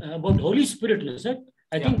 Sir, about Holy Spirit, sir,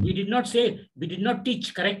 I think we did not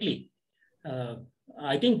teach correctly.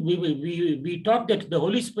 I think we taught that the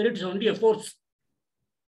Holy Spirit is only a force.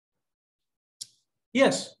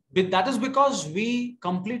 Yes, but that is because we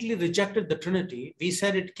completely rejected the Trinity. We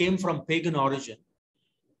said it came from pagan origin.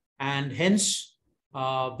 And hence,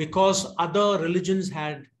 because other religions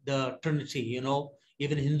had the Trinity,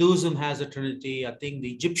 even Hinduism has a Trinity. I think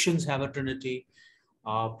the Egyptians have a Trinity.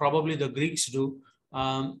 Probably the Greeks do.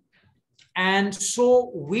 And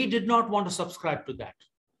so we did not want to subscribe to that.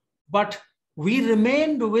 But we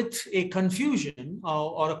remained with a confusion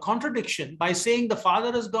or a contradiction by saying the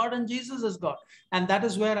Father is God and Jesus is God. And that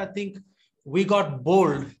is where I think we got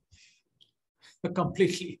bold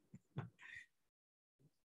completely.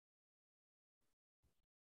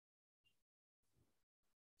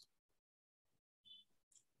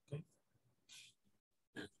 Okay.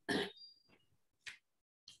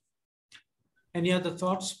 Any other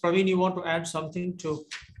thoughts? Praveen, you want to add something to,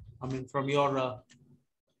 from your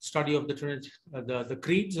study of the Trinity, the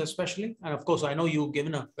creeds especially? And of course, I know you've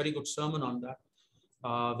given a very good sermon on that,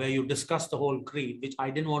 where you discussed the whole creed, which I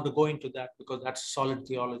didn't want to go into that because that's solid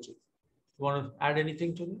theology. You want to add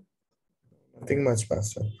anything to that? Nothing much,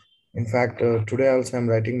 Pastor. In fact, today also I'm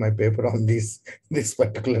writing my paper on this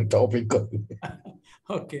particular topic.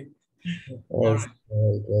 Okay. It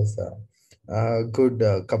was a good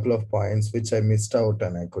couple of points which I missed out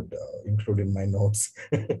and I could include in my notes.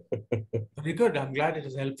 Very good. I'm glad it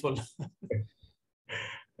is helpful.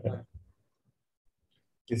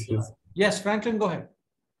 Yes, Franklin, go ahead.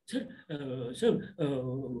 Sir,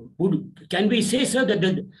 can we say, sir,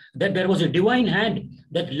 that there was a divine hand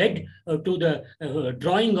that led to the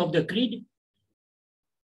drawing of the creed?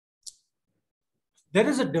 There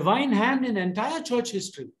is a divine hand in entire church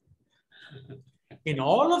history. In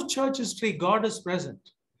all of church history, God is present.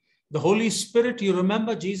 The Holy Spirit, you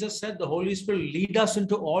remember Jesus said, the Holy Spirit lead us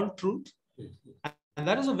into all truth. And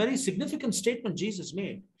that is a very significant statement Jesus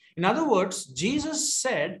made. In other words, Jesus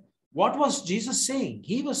said, what was Jesus saying?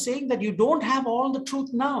 He was saying that you don't have all the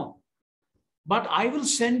truth now, but I will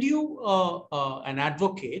send you an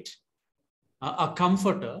advocate, a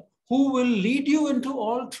comforter, who will lead you into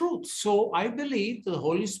all truth. So I believe the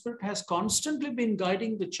Holy Spirit has constantly been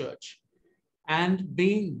guiding the church and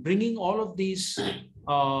bringing all of these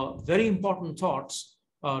very important thoughts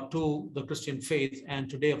to the Christian faith. And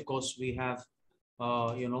today, of course, we have,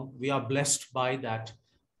 we are blessed by that.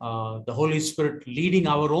 The Holy Spirit leading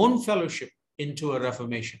our own fellowship into a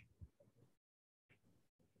reformation.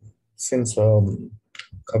 Since Mr.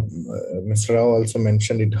 Rao also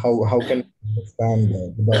mentioned it, how can we understand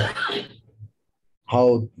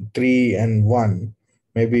how three and one,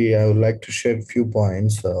 maybe I would like to share a few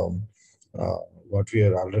points, what we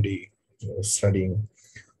are already studying.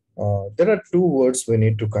 There are two words we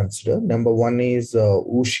need to consider. Number one is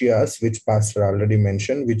ousios, which Pastor already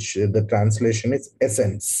mentioned, which the translation is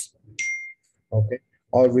essence. Okay.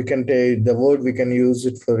 Or we can take the word we can use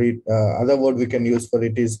it for it. Other word we can use for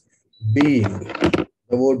it is being.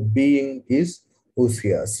 The word being is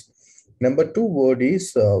ousios. Number two word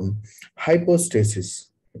is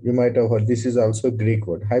hypostasis. You might have heard this is also a Greek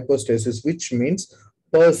word, hypostasis, which means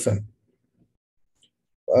person.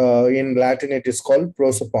 In Latin, it is called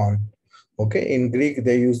prosopon. Okay, in Greek,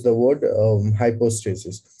 they use the word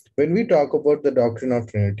hypostasis. When we talk about the doctrine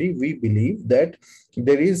of Trinity, we believe that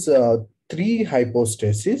there is three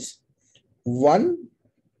hypostases, one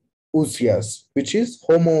ousios, which is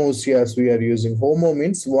homoousios we are using. Homo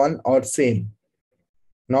means one or same,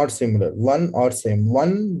 not similar, one or same,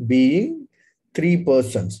 one being, three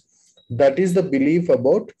persons. That is the belief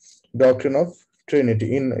about doctrine of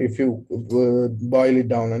Trinity, in if you boil it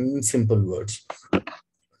down in simple words.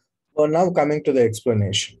 So now coming to the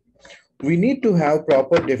explanation. We need to have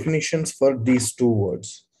proper definitions for these two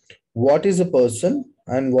words. What is a person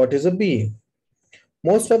and what is a being?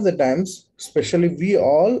 Most of the times, especially we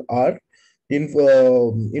all are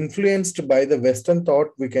influenced by the Western thought,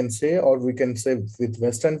 we can say, or we can say with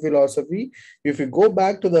Western philosophy. If you go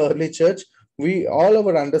back to the early church, we all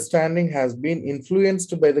our understanding has been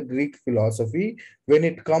influenced by the Greek philosophy when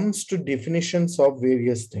it comes to definitions of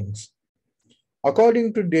various things.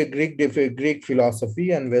 According to the Greek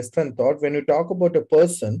philosophy and Western thought, when you talk about a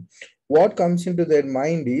person, what comes into their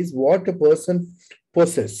mind is what a person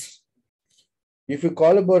possesses. If you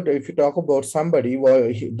talk about somebody,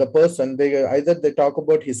 the person, they either they talk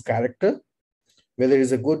about his character, whether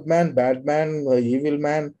he's a good man, bad man, evil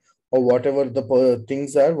man, or whatever the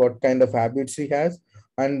things are, what kind of habits he has,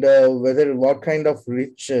 and whether what kind of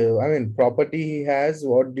rich, property he has,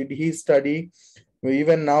 what did he study.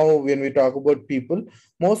 Even now, when we talk about people,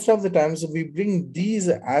 most of the times we bring these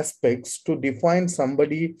aspects to define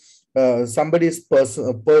somebody's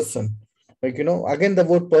person. Like, again, the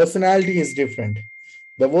word personality is different.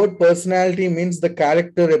 The word personality means the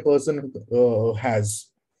character a person has.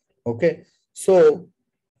 Okay. So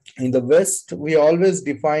in the West, we always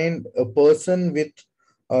define a person with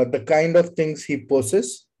the kind of things he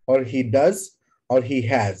possesses, or he does, or he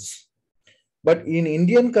has. But in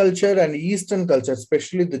Indian culture and Eastern culture,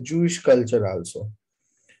 especially the Jewish culture also,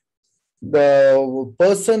 the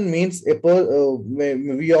person means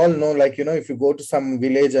we all know, like, if you go to some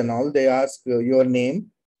village and all, they ask your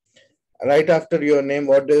name. Right after your name,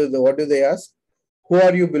 what do they ask? Who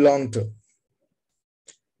are you belong to?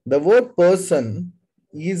 The word person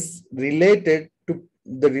is related to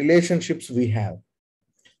the relationships we have.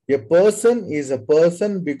 A person is a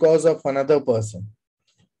person because of another person.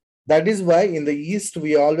 That is why in the East,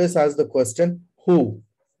 we always ask the question, who?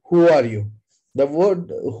 Who are you? The word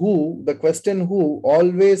who, the question who,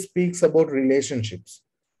 always speaks about relationships.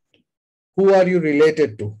 Who are you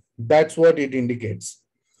related to? That's what it indicates.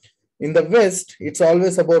 In the West, it's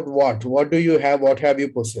always about what? What do you have? What have you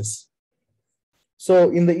possessed?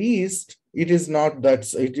 So in the East, it is not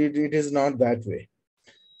that. It is not that way.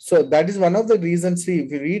 So that is one of the reasons. See,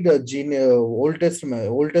 if you read Old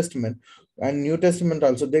Testament and New Testament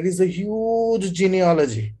also, there is a huge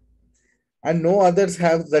genealogy, and no others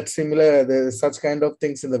have that similar such kind of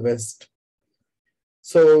things in the West.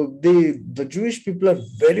 So the Jewish people are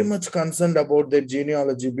very much concerned about their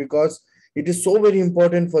genealogy because it is so very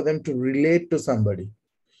important for them to relate to somebody,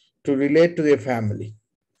 to relate to their family.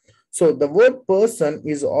 So the word person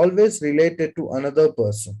is always related to another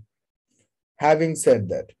person. Having said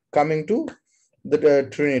that, coming to the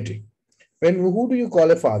Trinity, who do you call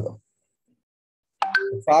a father?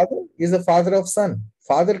 Father is the father of son.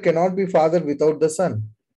 Father cannot be father without the son.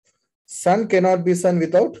 Son cannot be son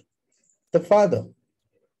without the father,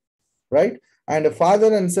 right? And a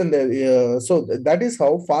father and son, so that is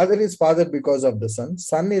how father is father because of the son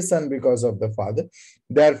is son because of the father.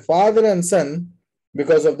 They are father and son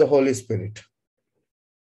because of the Holy Spirit.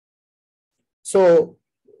 So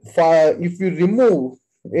if you remove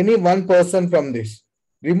any one person from this,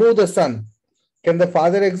 remove the son, can the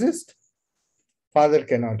father exist? Father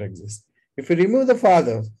cannot exist. If you remove the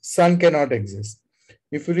father, son cannot exist.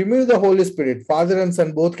 If you remove the Holy Spirit, father and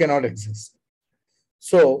son both cannot exist.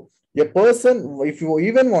 So a person, if you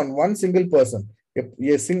even want one single person,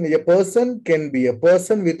 a person can be a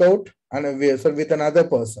person without with another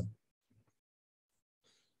person.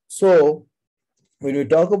 So when we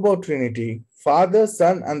talk about Trinity, Father,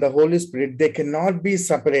 Son, and the Holy Spirit, they cannot be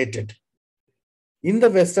separated. In the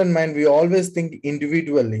Western mind, we always think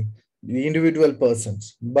individually, the individual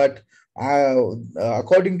persons. But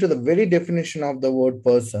according to the very definition of the word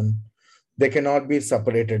person, they cannot be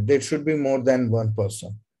separated. There should be more than one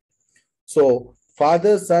person. So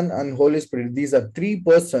Father, Son, and Holy Spirit, these are three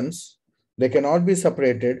persons. They cannot be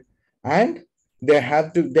separated, and they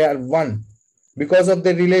are one because of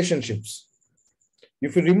their relationships.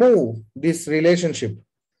 If you remove this relationship,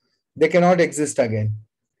 they cannot exist again.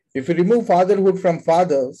 If you remove fatherhood from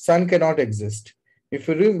father, son cannot exist. If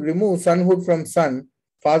you remove sonhood from son,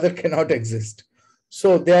 father cannot exist.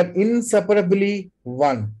 So they are inseparably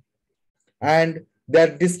one, and they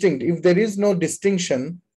are distinct. If there is no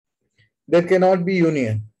distinction, there cannot be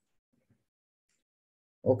union.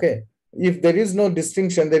 Okay. If there is no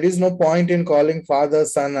distinction, there is no point in calling father,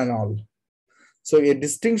 son, and all. So a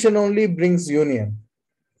distinction only brings union.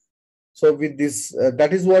 So with this,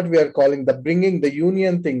 that is what we are calling the bringing, the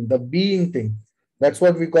union thing, the being thing. That's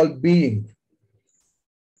what we call being.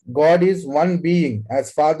 God is one being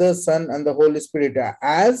as Father, Son, and the Holy Spirit,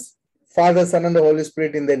 as Father, Son, and the Holy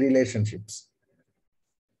Spirit in their relationships.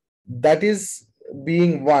 That is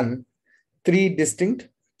being one, three distinct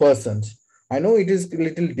persons. I know it is a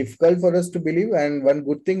little difficult for us to believe, and one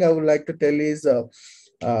good thing I would like to tell is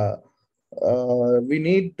we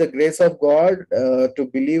need the grace of God to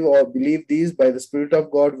believe these by the Spirit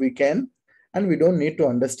of God we can, and we don't need to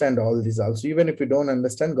understand all these also. Even if we don't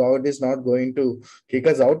understand, God is not going to kick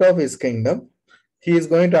us out of his kingdom. He is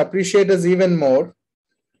going to appreciate us even more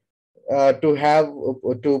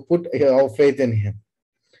to put our faith in him.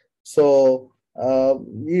 So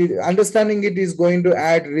understanding it is going to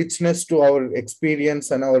add richness to our experience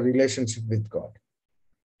and our relationship with God.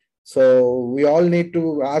 So we all need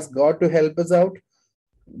to ask God to help us out.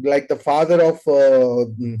 Like the father of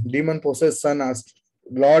demon-possessed son asked,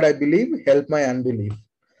 Lord, I believe, help my unbelief.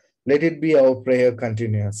 Let it be our prayer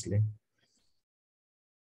continuously.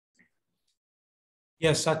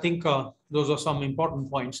 Yes, I think those are some important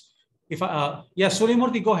points. Yes,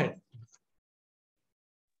 Suryamurthy, go ahead.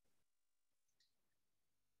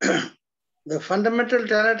 The fundamental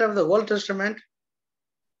tenet of the Old Testament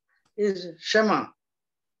is Shema.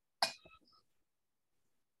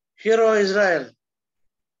 Hear, O Israel,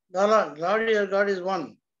 the Lord your God is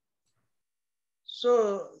one.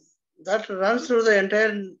 So that runs through the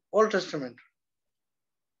entire Old Testament.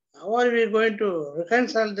 How are we going to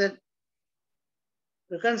reconcile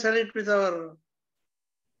it with our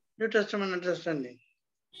New Testament understanding?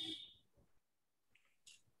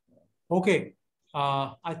 Okay.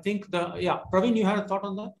 I think Praveen, you had a thought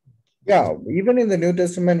on that? Yeah, even in the New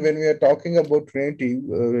Testament, when we are talking about Trinity,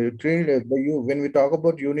 when we talk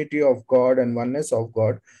about unity of God and oneness of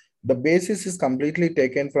God, the basis is completely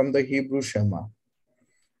taken from the Hebrew Shema.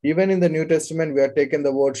 Even in the New Testament, we are taken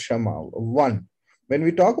the word Shema, one. When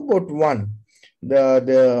we talk about one,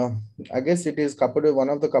 I guess it is one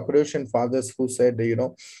of the Cappadocian fathers who said,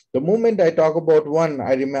 the moment I talk about one,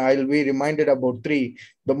 I'll be reminded about three.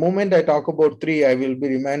 The moment I talk about three, I will be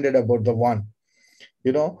reminded about the one.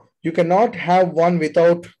 You cannot have one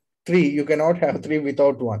without three. You cannot have three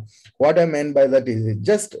without one. What I meant by that is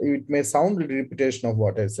it may sound a repetition of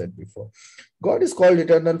what I said before. God is called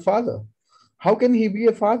Eternal Father. How can he be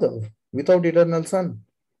a father without eternal Son?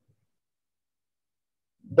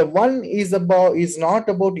 The one is not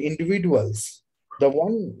about individuals. The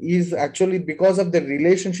one is actually because of the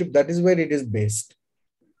relationship. That is where it is based.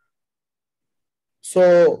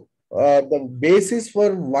 So the basis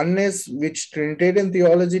for oneness, which Trinitarian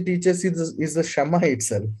theology teaches, is the Shema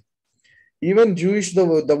itself. Even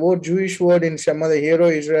the word Jewish word in Shema, the Hear, O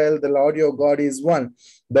Israel, the Lord your God is one.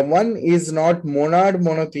 The one is not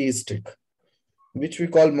monotheistic, which we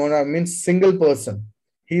call monad, means single person.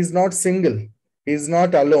 He is not single. He is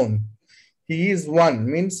not alone. He is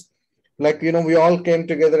one, means like, we all came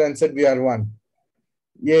together and said we are one.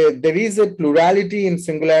 Yeah, there is a plurality in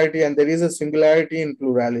singularity and there is a singularity in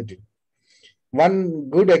plurality. One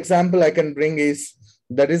good example I can bring is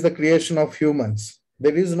the creation of humans.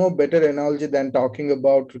 There is no better analogy than talking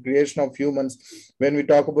about creation of humans when we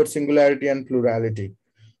talk about singularity and plurality.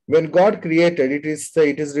 When God created, it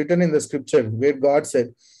is written in the scripture where God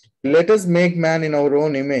said, let us make man in our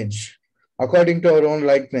own image, according to our own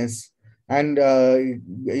likeness. And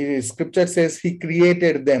scripture says he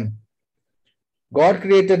created them. God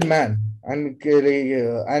created man. And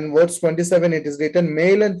verse 27, it is written,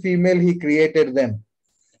 male and female, he created them.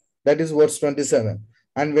 That is verse 27.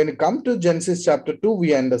 And when it comes to Genesis chapter 2,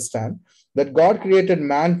 we understand that God created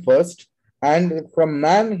man first, and from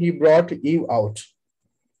man, he brought Eve out.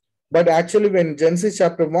 But actually, when Genesis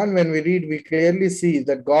chapter 1, when we read, we clearly see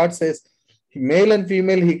that God says, Male and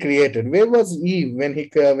female he created. Where was Eve when he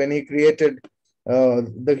created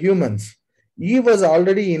the humans? Eve was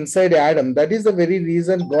already inside Adam. That is the very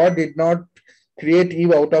reason God did not create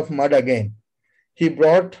Eve out of mud again. He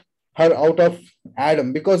brought her out of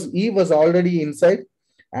Adam because Eve was already inside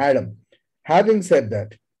Adam. Having said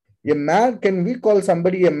that, a man, can we call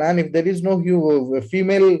somebody a man if there is no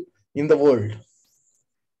female in the world?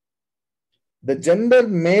 The gender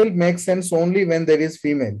male makes sense only when there is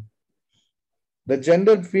female. The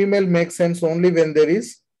gender female makes sense only when there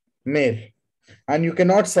is male. And you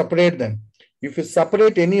cannot separate them. If you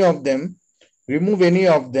separate any of them, remove any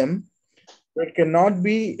of them, there cannot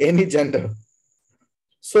be any gender.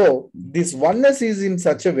 So this oneness is in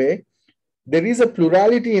such a way, there is a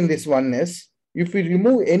plurality in this oneness. If we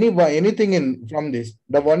remove anything from this,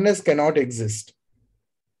 the oneness cannot exist.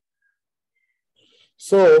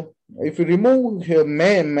 So if you remove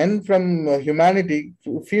men from humanity,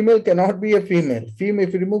 female cannot be a female.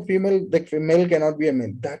 If you remove female, the male cannot be a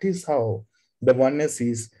male. That is how the oneness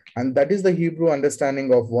is. And that is the Hebrew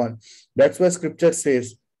understanding of one. That's why scripture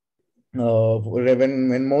says,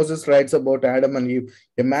 when Moses writes about Adam and Eve,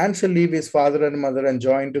 a man shall leave his father and mother and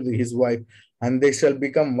join to his wife, and they shall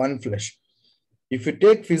become one flesh. If you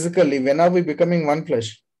take physically, when are we becoming one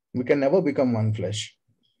flesh? We can never become one flesh.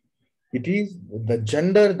 It is the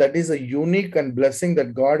gender that is a unique and blessing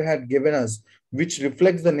that God had given us, which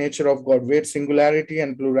reflects the nature of God, where singularity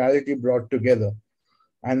and plurality brought together.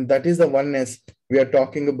 And that is the oneness we are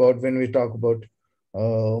talking about when we talk about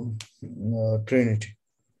Trinity.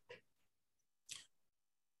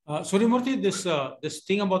 Surimurti, this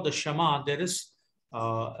thing about the Shema, there is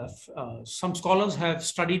some scholars have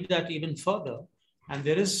studied that even further, and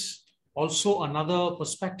there is also another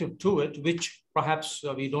perspective to it, which perhaps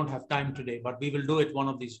we don't have time today, but we will do it one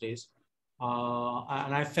of these days.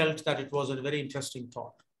 And I felt that it was a very interesting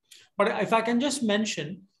thought. But if I can just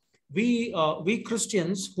mention, we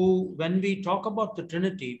Christians who, when we talk about the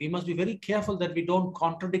Trinity, we must be very careful that we don't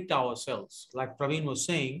contradict ourselves. Like Praveen was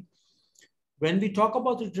saying, when we talk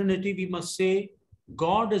about the Trinity, we must say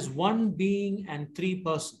God is one being and three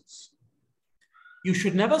persons. You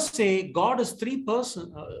should never say God is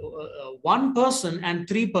one person and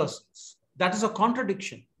three persons. That is a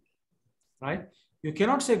contradiction, right? You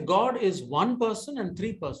cannot say God is one person and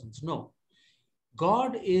three persons. No,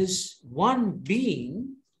 God is one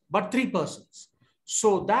being, but three persons.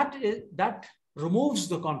 So that removes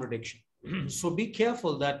the contradiction. So be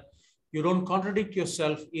careful that you don't contradict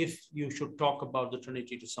yourself if you should talk about the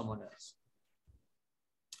Trinity to someone else.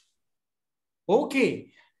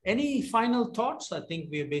 Okay. Any final thoughts? I think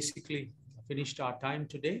we have basically finished our time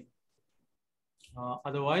today.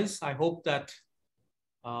 Otherwise, I hope that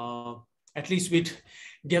at least we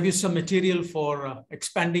gave you some material for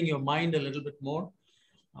expanding your mind a little bit more.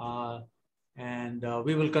 And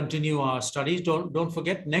we will continue our studies. Don't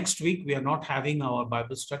forget, next week we are not having our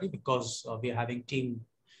Bible study because we are having team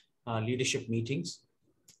leadership meetings.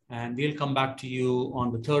 And we'll come back to you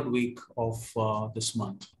on the third week of this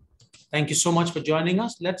month. Thank you so much for joining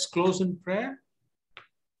us. Let's close in prayer.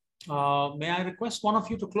 May I request one of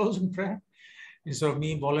you to close in prayer instead of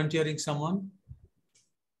me volunteering someone?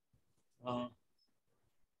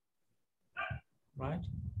 Right?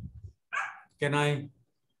 Can I?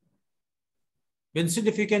 Vincent,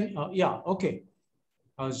 if you can. Yeah, okay.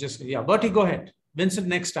 I was just, yeah, Bertie, go ahead. Vincent,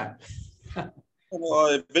 next time.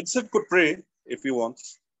 Vincent could pray if he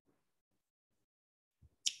wants.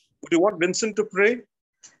 Would you want Vincent to pray?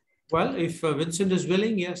 Well, if Vincent is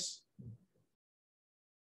willing, yes.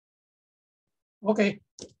 Okay.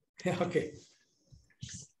 Yeah, okay.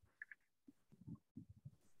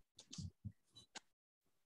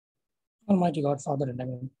 Almighty God, Father in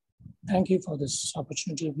heaven, thank you for this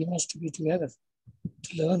opportunity of giving us to be together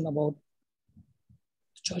to learn about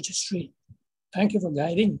the church history. Thank you for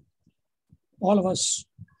guiding all of us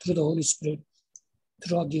through the Holy Spirit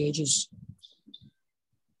throughout the ages.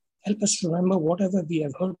 Help us to remember whatever we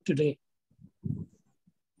have heard today.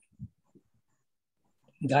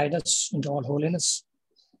 Guide us into all holiness.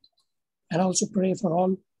 And also pray for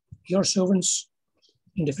all your servants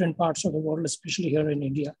in different parts of the world, especially here in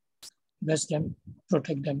India. Bless them,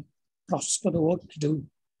 protect them, prosper the work to do.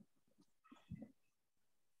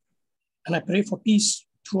 And I pray for peace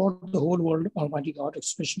throughout the whole world, Almighty God,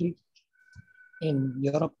 especially in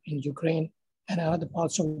Europe, in Ukraine, and other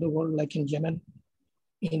parts of the world like in Yemen,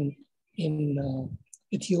 in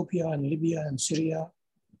Ethiopia and Libya and Syria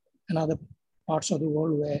and other parts of the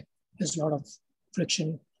world where there's a lot of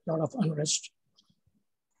friction, a lot of unrest.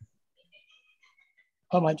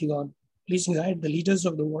 Almighty God, please guide the leaders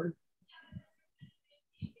of the world.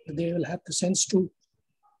 They will have the sense to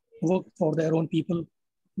work for their own people,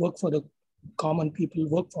 work for the common people,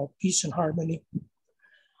 work for peace and harmony,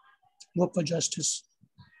 work for justice.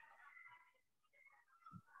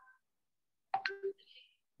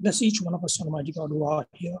 Bless each one of us, Almighty God, who are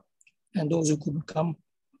here, and those who couldn't come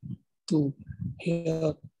to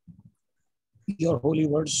hear your holy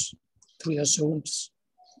words through your servants.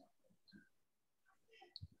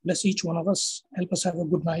 Bless each one of us. Help us have a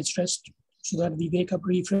good night's rest so that we wake up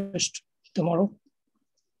refreshed tomorrow.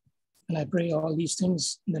 And I pray all these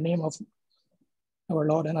things in the name of our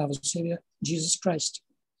Lord and our Savior, Jesus Christ.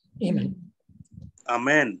 Amen.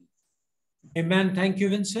 Amen. Amen. Thank you,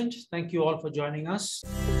 Vincent. Thank you all for joining us.